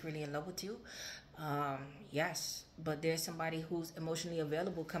somebody secretly in love with you. Yes, but there's somebody who's emotionally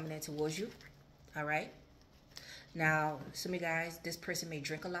available coming in towards you. All right. Now, some of you guys, this person may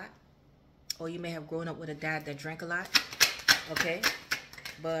drink a lot, or you may have grown up with a dad that drank a lot. Okay.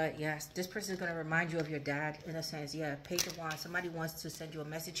 But yes, this person is going to remind you of your dad in a sense. Yeah, Page of Wands. Somebody wants to send you a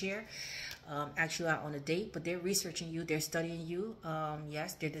message here, ask you out on a date, but they're researching you. They're studying you.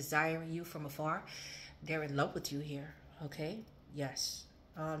 Yes, they're desiring you from afar. They're in love with you here. Okay, yes.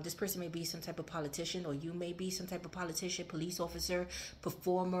 This person may be some type of politician, or you may be some type of politician, police officer,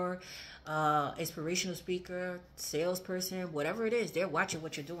 performer, inspirational speaker, salesperson, whatever it is. They're watching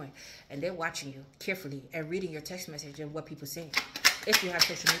what you're doing, and they're watching you carefully and reading your text message and what people say. If you have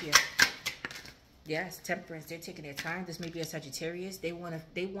social media. Yes, Temperance. They're taking their time. This may be a Sagittarius. They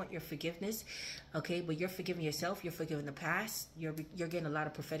want your forgiveness. Okay, but you're forgiving yourself. You're forgiving the past. You're getting a lot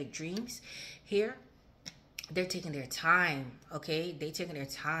of prophetic dreams here. They're taking their time. Okay, they're taking their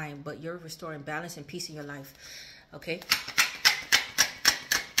time, but you're restoring balance and peace in your life. Okay.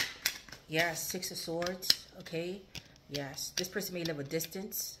 Yes, Six of Swords. Okay. Yes, this person may live a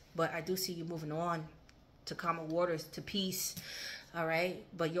distance, but I do see you moving on to calmer waters, to peace. All right,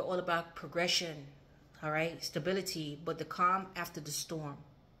 but you're all about progression. All right, stability, but the calm after the storm.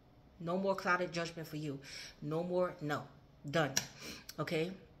 No more clouded judgment for you. No more. No, done.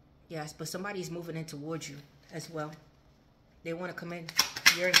 Okay. Yes, but somebody's moving in towards you as well. They want to come in.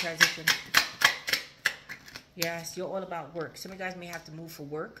 You're in transition. Yes, you're all about work. Some of you guys may have to move for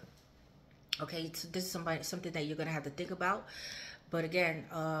work. Okay, so this is something that you're gonna have to think about. But again,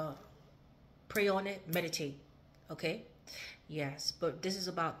 pray on it, meditate. Okay. Yes, but this is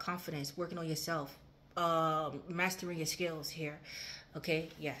about confidence, working on yourself, mastering your skills here. Okay,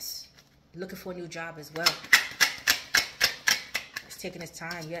 yes. Looking for a new job as well. It's taking its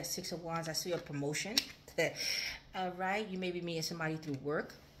time. Yes, Six of Wands. I see a promotion. All right, you may be meeting somebody through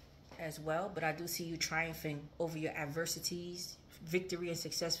work as well, but I do see you triumphing over your adversities, victory and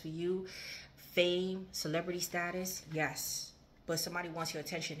success for you, fame, celebrity status. Yes, but somebody wants your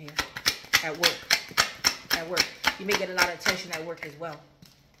attention here at work. At work. You may get a lot of attention at work as well.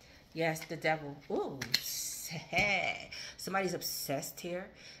 Yes, the devil. Ooh, somebody's obsessed here.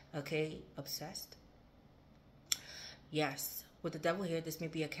 Okay, obsessed. Yes, with the devil here, this may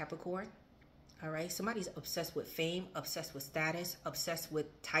be a Capricorn. All right, somebody's obsessed with fame, obsessed with status, obsessed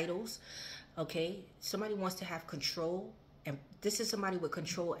with titles. Okay, somebody wants to have control, and this is somebody with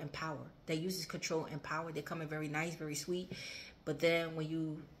control and power. They uses control and power. They come in very nice, very sweet, but then when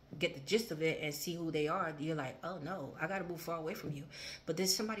you get the gist of it and see who they are, you're like, oh no, I gotta move far away from you. But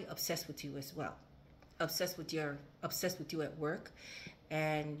there's somebody obsessed with you as well, obsessed with you at work,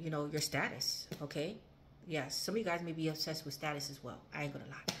 and you know, your status. Okay, yes, some of you guys may be obsessed with status as well. I ain't gonna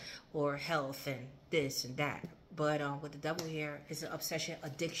lie, or health and this and that. But with the devil here, it's an obsession,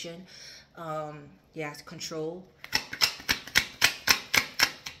 addiction. Yes, control.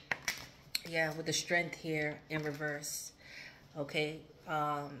 Yeah, with the strength here in reverse. Okay.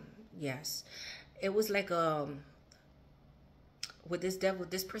 Yes, it was like with this devil,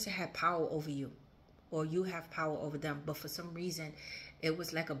 this person had power over you, or you have power over them, but for some reason it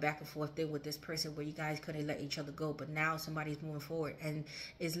was like a back and forth thing with this person where you guys couldn't let each other go. But now somebody's moving forward and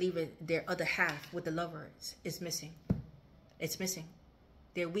is leaving their other half with the lover. It's missing. It's missing.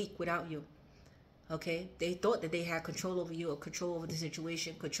 They're weak without you. Okay, they thought that they had control over you, or control over the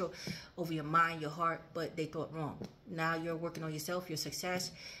situation, control over your mind, your heart, but they thought wrong. Now you're working on yourself, your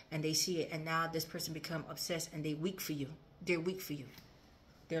success, and they see it, and now this person become obsessed, and they weak for you. They're weak for you.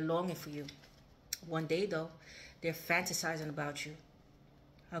 They're longing for you. One day though, they're fantasizing about you.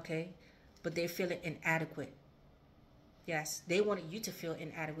 Okay, but they're feeling inadequate. Yes, they wanted you to feel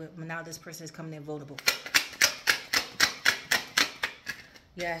inadequate, but now this person is coming in vulnerable.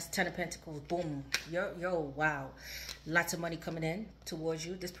 Yes, 10 of Pentacles, boom. Yo, wow. Lots of money coming in towards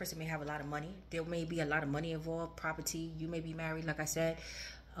you. This person may have a lot of money. There may be a lot of money involved, property. You may be married, like I said.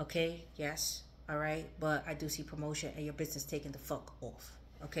 Okay, yes, all right. But I do see promotion and your business taking the fuck off.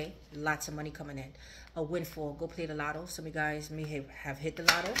 Okay, lots of money coming in. A windfall. Go play the lotto. Some of you guys may have hit the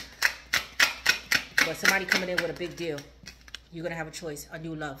lotto. But somebody coming in with a big deal. You're going to have a choice, a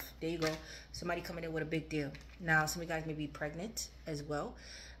new love. There you go. Somebody coming in with a big deal. Now, some of you guys may be pregnant as well.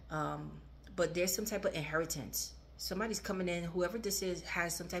 But there's some type of inheritance. Somebody's coming in, whoever this is,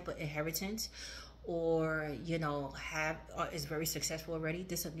 has some type of inheritance, or, you know, is very successful already.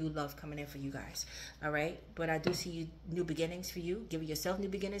 There's a new love coming in for you guys. All right. But I do see new beginnings for you. Giving yourself new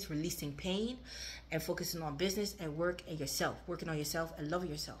beginnings, releasing pain, and focusing on business and work and yourself. Working on yourself and loving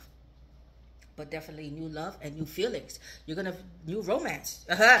yourself. But definitely new love and new feelings. You're gonna new romance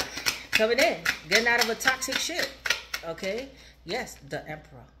coming in, getting out of a toxic shit. Okay, yes, the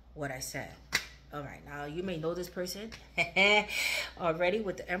Emperor, what I said. All right, now you may know this person already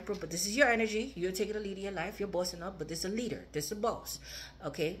with the Emperor, but this is your energy. You're taking the lead of your life. You're bossing up, but this is a leader. This is a boss.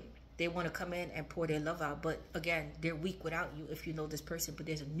 Okay, they want to come in and pour their love out, but again, they're weak without you if you know this person. But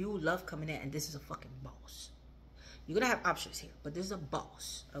there's a new love coming in, and this is a fucking boss. You're going to have options here, but this is a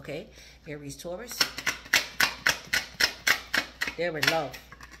boss, okay? Aries, Taurus. They're in love.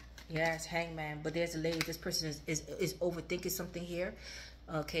 Yes, Hangman. But there's a lady. This person is overthinking something here,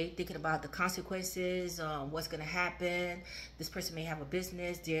 okay? Thinking about the consequences, what's going to happen. This person may have a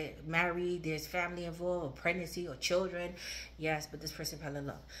business. They're married. There's family involved, or pregnancy, or children. Yes, but this person fell in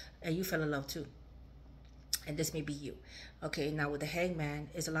love. And you fell in love too. And this may be you. Okay, now with the Hangman,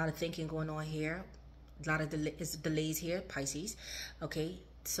 there's a lot of thinking going on here. A lot of delays here, Pisces. Okay,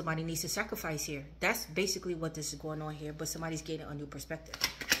 somebody needs to sacrifice here. That's basically what this is going on here, but somebody's gaining a new perspective.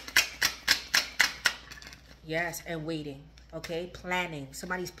 Yes, and waiting. Okay, planning.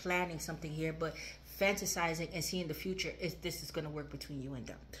 Somebody's planning something here, but fantasizing and seeing the future if this is going to work between you and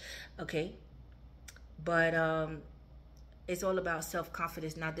them. Okay, but it's all about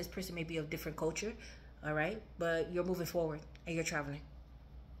self-confidence. Now, this person may be of different culture, all right, but you're moving forward and you're traveling.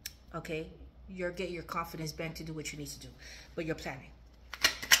 Okay, you're getting your confidence back to do what you need to do, but you're planning.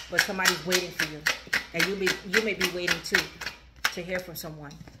 But somebody's waiting for you, and you may be waiting too to hear from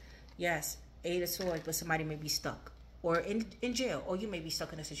someone. Yes, 8 of Swords, but somebody may be stuck or in jail, or you may be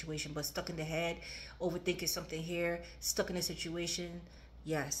stuck in a situation, but stuck in the head, overthinking something here, stuck in a situation.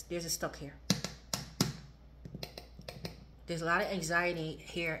 Yes, there's a stuck here. There's a lot of anxiety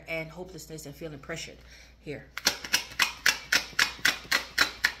here and hopelessness and feeling pressured here.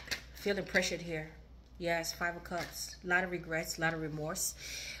 Feeling pressured here. Yes, 5 of Cups. A lot of regrets, a lot of remorse,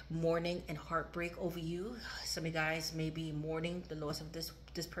 mourning and heartbreak over you. Some of you guys may be mourning the loss of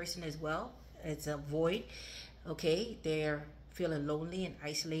this person as well. It's a void. Okay, they're feeling lonely and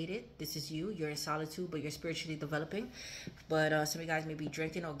isolated. This is you. You're in solitude, but you're spiritually developing. But some of you guys may be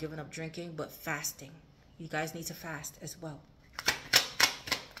drinking or giving up drinking, but fasting. You guys need to fast as well.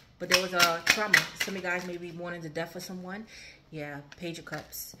 But there was a trauma. Some of you guys may be mourning the death of someone. Yeah, Page of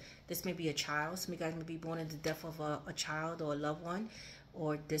Cups. This may be a child. Some of you guys may be mourning the death of a child or a loved one.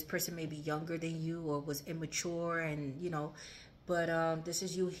 Or this person may be younger than you or was immature and, you know. But this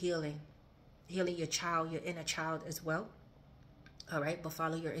is you healing. Healing your child, your inner child as well. All right, but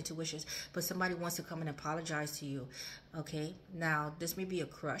follow your intuitions. But somebody wants to come and apologize to you. Okay, now this may be a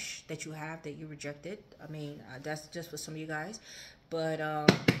crush that you have that you rejected. I mean, that's just for some of you guys. But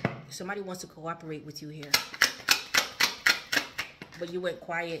somebody wants to cooperate with you here. But you went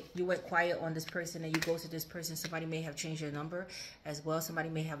quiet. You went quiet on this person and you go to this person. Somebody may have changed your number as well. Somebody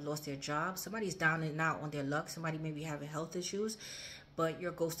may have lost their job. Somebody's down and out on their luck. Somebody may be having health issues. But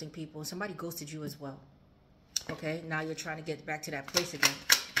you're ghosting people. Somebody ghosted you as well. Okay, now you're trying to get back to that place again.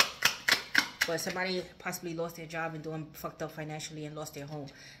 But somebody possibly lost their job and doing fucked up financially and lost their home.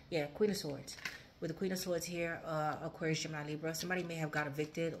 Yeah, Queen of Swords. With the Queen of Swords here, Aquarius, Gemini, Libra. Somebody may have got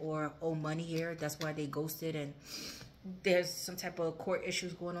evicted or owe money here. That's why they ghosted. And there's some type of court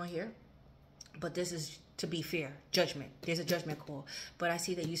issues going on here. But this is, to be fair, judgment. There's a judgment call. But I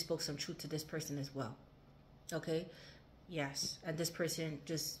see that you spoke some truth to this person as well. Okay? Yes. And this person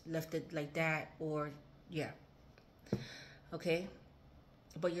just left it like that or, yeah. Okay,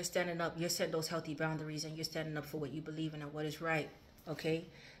 but you're standing up, you're setting those healthy boundaries and you're standing up for what you believe in and what is right. Okay,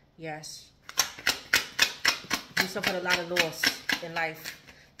 yes, you suffered a lot of loss in life.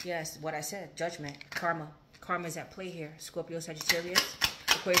 Yes, what I said, judgment, karma is at play here. Scorpio, Sagittarius,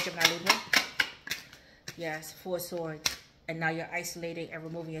 Aquarius, Gemini, Libra. Yes, 4 swords, and now you're isolating and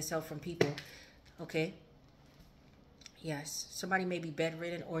removing yourself from people. Okay. Yes, somebody may be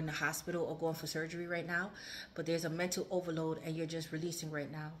bedridden or in the hospital or going for surgery right now, but there's a mental overload and you're just releasing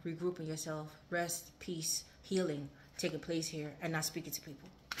right now, regrouping yourself, rest, peace, healing taking place here and not speaking to people.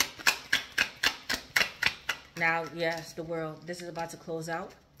 Now, yes, the world, this is about to close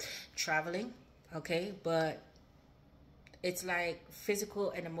out, traveling, okay, but it's like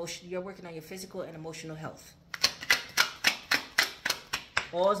physical and emotional, you're working on your physical and emotional health.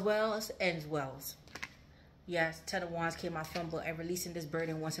 All's well, ends well. Yes, 10 of Wands came out from, but and releasing this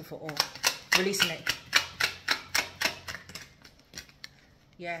burden once and for all. Releasing it.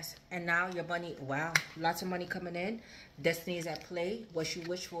 Yes, and now your money, wow, lots of money coming in. Destiny is at play. What you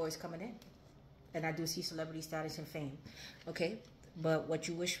wish for is coming in. And I do see celebrity status and fame. Okay? But what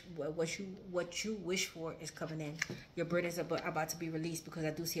you wish for is coming in. Your burdens are about to be released because I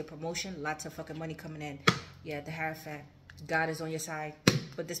do see a promotion, lots of fucking money coming in. Yeah, the Hierophant. God is on your side.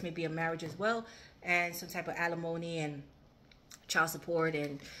 But this may be a marriage as well. And some type of alimony and child support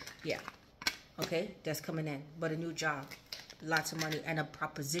and yeah. Okay, that's coming in. But a new job, lots of money and a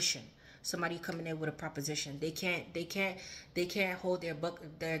proposition. Somebody coming in with a proposition. They can't hold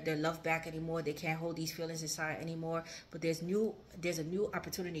their love back anymore. They can't hold these feelings inside anymore. But there's a new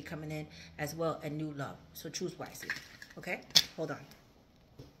opportunity coming in as well, and new love. So choose wisely. Okay? Hold on.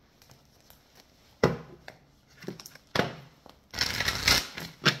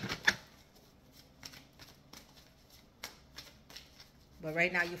 But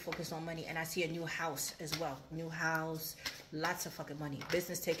right now, you focus on money. And I see a new house as well. New house. Lots of fucking money.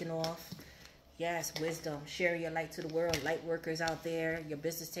 Business taking off. Yes, wisdom. Sharing your light to the world. Light workers out there. Your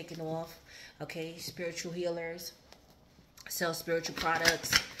business taking off. Okay. Spiritual healers. Sell spiritual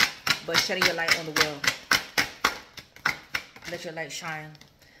products. But shedding your light on the world. Let your light shine.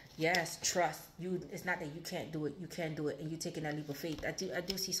 Yes, trust. It's not that you can't do it. You can do it, and you're taking that leap of faith. I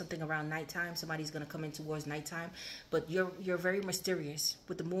do see something around nighttime. Somebody's gonna come in towards nighttime, but you're very mysterious.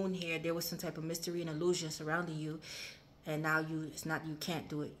 With the moon here, there was some type of mystery and illusion surrounding you, and now it's not you can't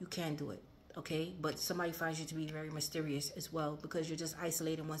do it. You can do it. Okay, but somebody finds you to be very mysterious as well because you're just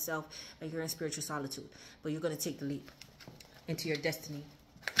isolating oneself and you're in spiritual solitude. But you're gonna take the leap into your destiny.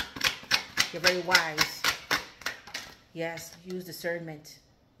 You're very wise. Yes, use discernment.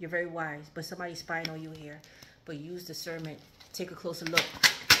 You're very wise, but somebody's spying on you here. But use discernment. Take a closer look.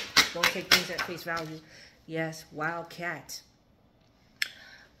 Don't take things at face value. Yes, Wildcat.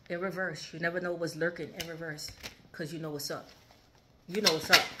 In reverse. You never know what's lurking in reverse because you know what's up. You know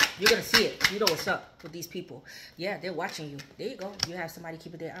what's up. You're going to see it. You know what's up with these people. Yeah, they're watching you. There you go. You have somebody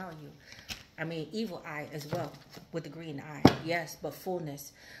keeping their eye on you. I mean, evil eye as well with the green eye. Yes, but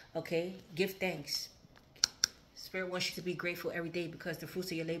fullness. Okay? Give thanks. Spirit wants you to be grateful every day because the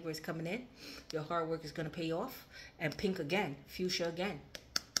fruits of your labor is coming in. Your hard work is going to pay off. And pink again. Fuchsia again.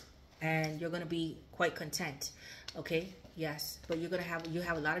 And you're going to be quite content. Okay? Yes. But you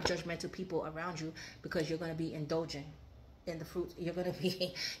have a lot of judgmental people around you because you're going to be indulging in the fruit. You're going to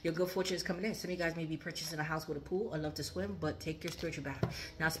be, your good fortune is coming in. Some of you guys may be purchasing a house with a pool or love to swim, but take your spiritual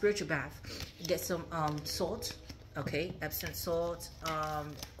bath. Now, spiritual bath. Get some salt. Okay, Epsom salt,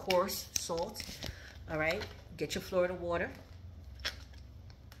 coarse salt. All right. Get your Florida water.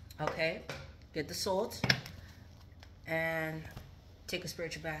 Okay. Get the salt. And take a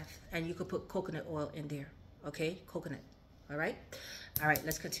spiritual bath. And you could put coconut oil in there. Okay. Coconut. All right. All right.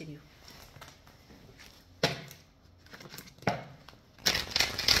 Let's continue.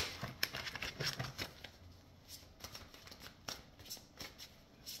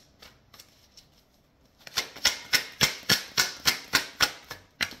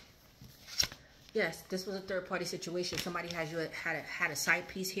 Yes, this was a third-party situation. Somebody had a side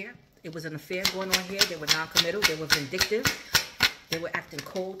piece here. It was an affair going on here. They were non-committal. They were vindictive. They were acting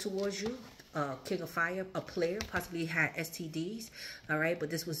cold towards you. King of Fire, a player, possibly had STDs. All right, but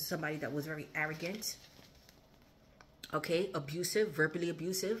this was somebody that was very arrogant. Okay, abusive, verbally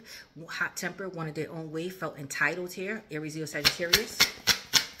abusive, hot temper, wanted their own way, felt entitled here. Aries, Leo, Sagittarius.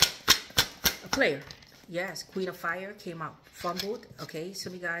 A player. Yes, Queen of Fire came out fumbled. Okay,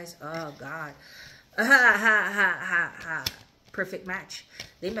 some of you guys, oh God. Perfect match.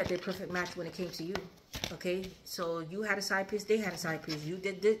 They met their perfect match when it came to you. Okay, so you had a side piece, they had a side piece. You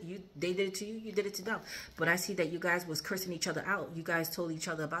did it, they did it to you, you did it to them. But I see that you guys was cursing each other out. You guys told each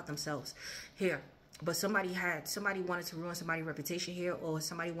other about themselves here. But somebody wanted to ruin somebody's reputation here, or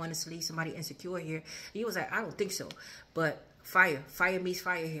somebody wanted to leave somebody insecure here. He was like, I don't think so. But fire meets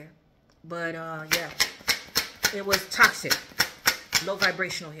fire here. But yeah, it was toxic, low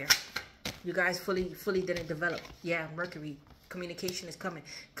vibrational here. You guys fully didn't develop. Yeah, Mercury, communication is coming.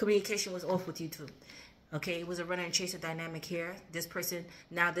 Communication was off with you two. Okay, it was a runner and chaser dynamic here. This person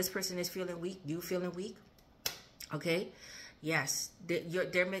is feeling weak. You feeling weak. Okay, yes,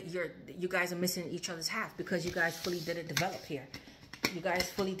 you guys are missing each other's half because you guys fully didn't develop here. You guys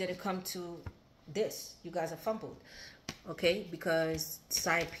fully didn't come to this. You guys are fumbled. Okay, because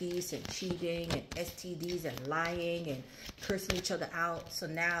side piece and cheating and STDs and lying and cursing each other out. So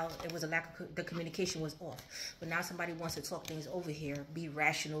now it was a lack of, the communication was off. But now somebody wants to talk things over here. Be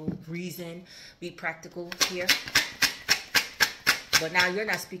rational, reason, be practical here. But now you're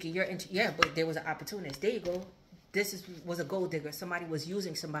not speaking. Yeah, but there was an opportunist. There you go. This was a gold digger. Somebody was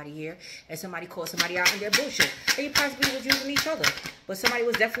using somebody here, and somebody called somebody out on their bullshit. And you possibly was using each other. But somebody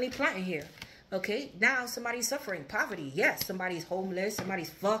was definitely plotting here. Okay, now somebody's suffering poverty. Yes, somebody's homeless. Somebody's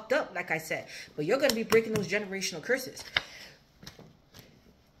fucked up, like I said. But you're going to be breaking those generational curses.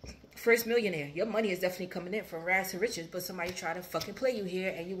 First millionaire. Your money is definitely coming in from rags to riches. But somebody tried to fucking play you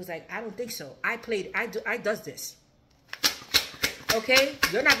here. And you was like, I don't think so. I does this. Okay?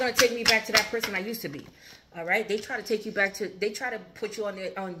 You're not going to take me back to that person I used to be. All right? They try to take you back to, they try to put you on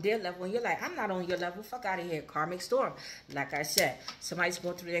their level. And you're like, I'm not on your level. Fuck out of here. Karmic storm. Like I said, somebody's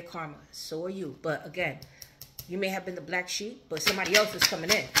going through their karma. So are you. But again, you may have been the black sheep, but somebody else is coming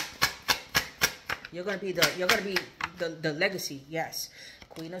in. You're going to be the legacy. Yes.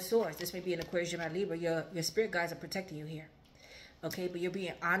 Queen of Swords. This may be an Aquarius, Gemini, Libra. Your spirit guides are protecting you here. Okay? But you're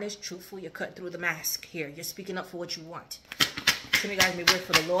being honest, truthful. You're cutting through the mask here. You're speaking up for what you want. Some of you guys may work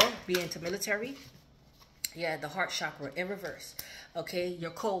for the law, be into military. Yeah, the heart chakra in reverse. Okay,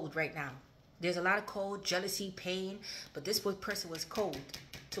 you're cold right now. There's a lot of cold, jealousy, pain. But this person was cold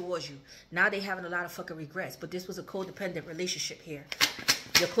towards you. Now they having a lot of fucking regrets. But this was a codependent relationship here.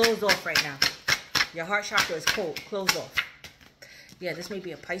 You're closed off right now. Your heart chakra is cold, closed off. Yeah, this may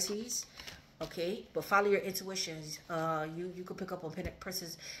be a Pisces. Okay, but follow your intuitions. You could pick up on a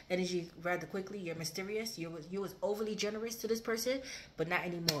person's energy rather quickly. You're mysterious. You was overly generous to this person, but not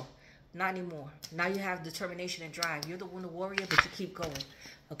anymore. Not anymore. Now you have determination and drive. You're the Wonder Warrior, but you keep going.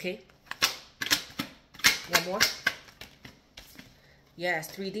 Okay? One more.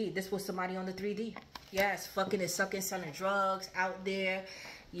 Yes, 3D. This was somebody on the 3D. Yes, fucking and sucking, selling drugs out there.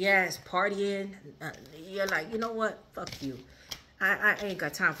 Yes, partying. You're like, you know what? Fuck you. I ain't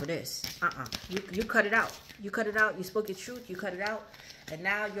got time for this. You cut it out. You cut it out. You spoke your truth. You cut it out. And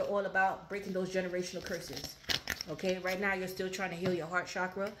now you're all about breaking those generational curses. Okay? Right now you're still trying to heal your heart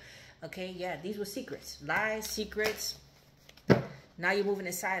chakra. Okay, yeah, these were secrets. Lies, secrets. Now you're moving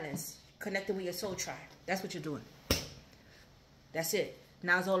in silence. Connecting with your soul tribe. That's what you're doing. That's it.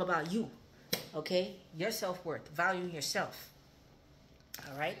 Now it's all about you. Okay? Your self-worth. Valuing yourself.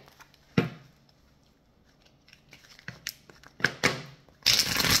 All right?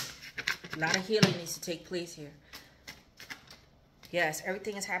 A lot of healing needs to take place here. Yes,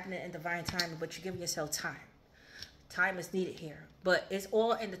 everything is happening in divine timing, but you're giving yourself time. Time is needed here. But it's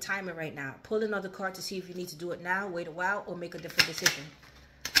all in the timing right now. Pull another card to see if you need to do it now, wait a while, or make a different decision.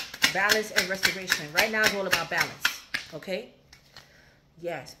 Balance and restoration. Right now it's all about balance. Okay?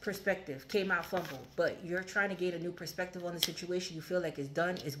 Yes, perspective. Came out fumbled. But you're trying to gain a new perspective on the situation. You feel like it's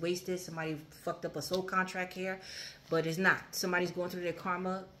done, it's wasted. Somebody fucked up a soul contract here. But it's not. Somebody's going through their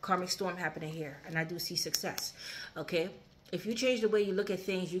karmic storm happening here. And I do see success. Okay? If you change the way you look at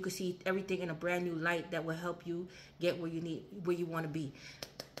things, you can see everything in a brand new light that will help you get where you want to be.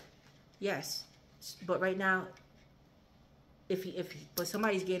 Yes. But right now, but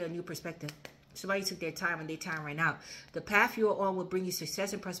somebody's getting a new perspective. Somebody took their time and their time right now. The path you are on will bring you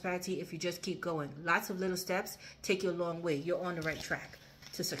success and prosperity if you just keep going. Lots of little steps take you a long way. You're on the right track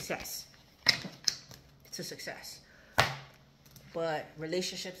to success. To success. But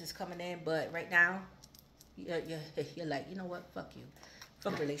relationships is coming in. But right now, you're like, you know what? Fuck you.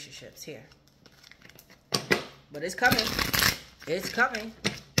 Fuck relationships here. But it's coming. It's coming.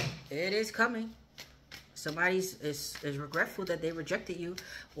 It is coming. Somebody is regretful that they rejected you,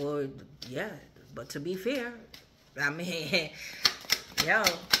 or yeah. But to be fair, I mean, yo,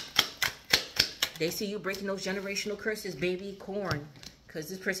 they see you breaking those generational curses, baby, corn, because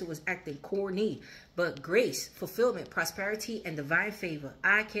this person was acting corny. But grace, fulfillment, prosperity, and divine favor.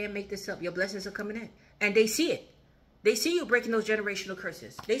 I can't make this up. Your blessings are coming in, and they see it. They see you breaking those generational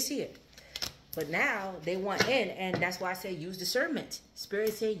curses. They see it. But now they want in, and that's why I say use discernment.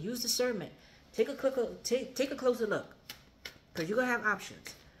 Spirit say use discernment. Take a closer look, because you're going to have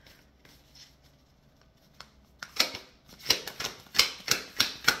options.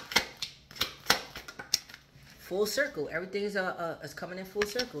 Full circle. Everything is coming in full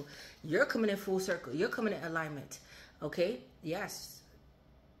circle. You're coming in full circle. You're coming in alignment. Okay? Yes.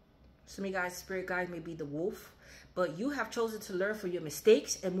 Some of you guys, spirit guides may be the wolf, but you have chosen to learn from your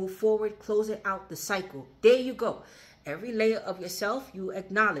mistakes and move forward, closing out the cycle. There you go. Every layer of yourself you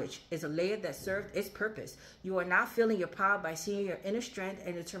acknowledge is a layer that served its purpose. You are now feeling your power by seeing your inner strength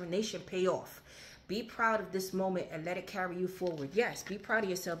and determination pay off. Be proud of this moment and let it carry you forward. Yes, be proud of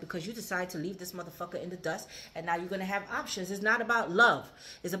yourself because you decided to leave this motherfucker in the dust, and now you're going to have options. It's not about love.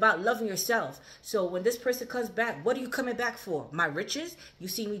 It's about loving yourself. So when this person comes back, what are you coming back for? My riches? You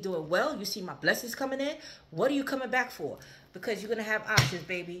see me doing well? You see my blessings coming in? What are you coming back for? Because you're going to have options,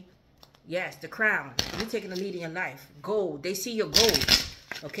 baby. Yes, the crown. You're taking the lead in your life. Gold. They see your gold.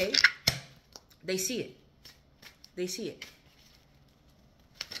 Okay? They see it. They see it.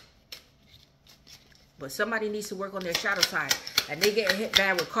 But somebody needs to work on their shadow side. And they getting hit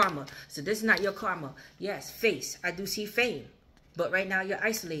bad with karma. So this is not your karma. Yes, face. I do see fame. But right now you're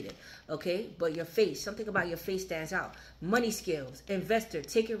isolated. Okay? But your face. Something about your face stands out. Money skills. Investor.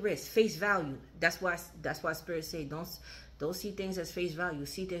 Taking risks. Face value. That's why spirits say don't see things as face value.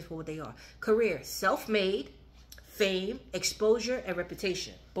 See things for what they are. Career. Self-made. Fame. Exposure. And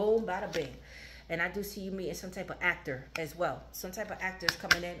reputation. Boom. Bada bing. And I do see you meeting some type of actor as well. Some type of actor is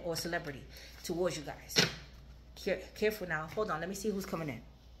coming in, or celebrity towards you guys. Careful now. Hold on. Let me see who's coming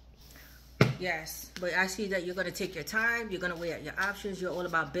in. Yes. But I see that you're going to take your time. You're going to weigh out your options. You're all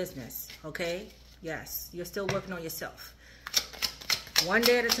about business. Okay? Yes. You're still working on yourself. One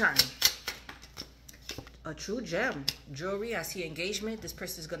day at a time. A true gem. Jewelry. I see engagement. This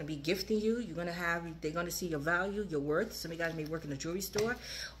person is going to be gifting you. They're going to see your value, your worth. Some of you guys may work in a jewelry store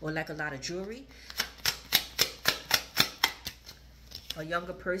or like a lot of jewelry. A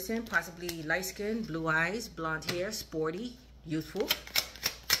younger person, possibly light skin, blue eyes, blonde hair, sporty, youthful.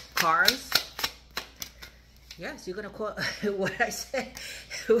 Cars. Yes, you're going to call what I said.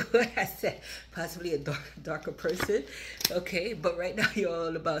 Possibly a darker person. Okay, but right now you're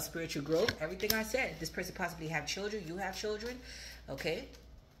all about spiritual growth. Everything I said. This person possibly have children. You have children. Okay.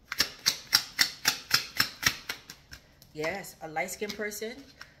 Yes, a light-skinned person.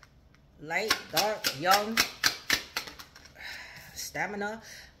 Light, dark, young. Stamina.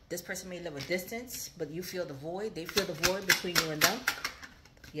 This person may live a distance, but you feel the void. They feel the void between you and them.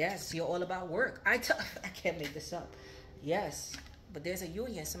 Yes, you're all about work. I can't make this up. Yes, but there's a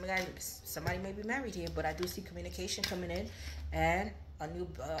union. Somebody may be married here, but I do see communication coming in and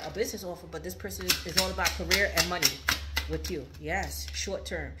a business offer. But this person is all about career and money with you. Yes, short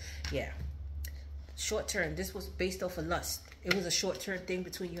term. Yeah, short term. This was based off of lust. It was a short-term thing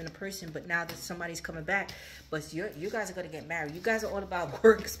between you and a person, but now that somebody's coming back, but you guys are going to get married. You guys are all about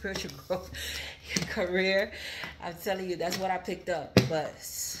work, spiritual growth, career. I'm telling you, that's what I picked up. But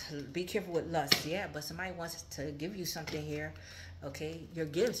be careful with lust. Yeah, but somebody wants to give you something here. Okay, your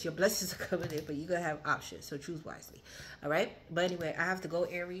gifts, your blessings are coming in, but you're going to have options, so choose wisely. All right? But anyway, I have to go,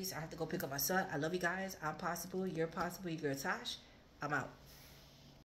 Aries. I have to go pick up my son. I love you guys. I'm possible. You're possible. You're Tash. I'm out.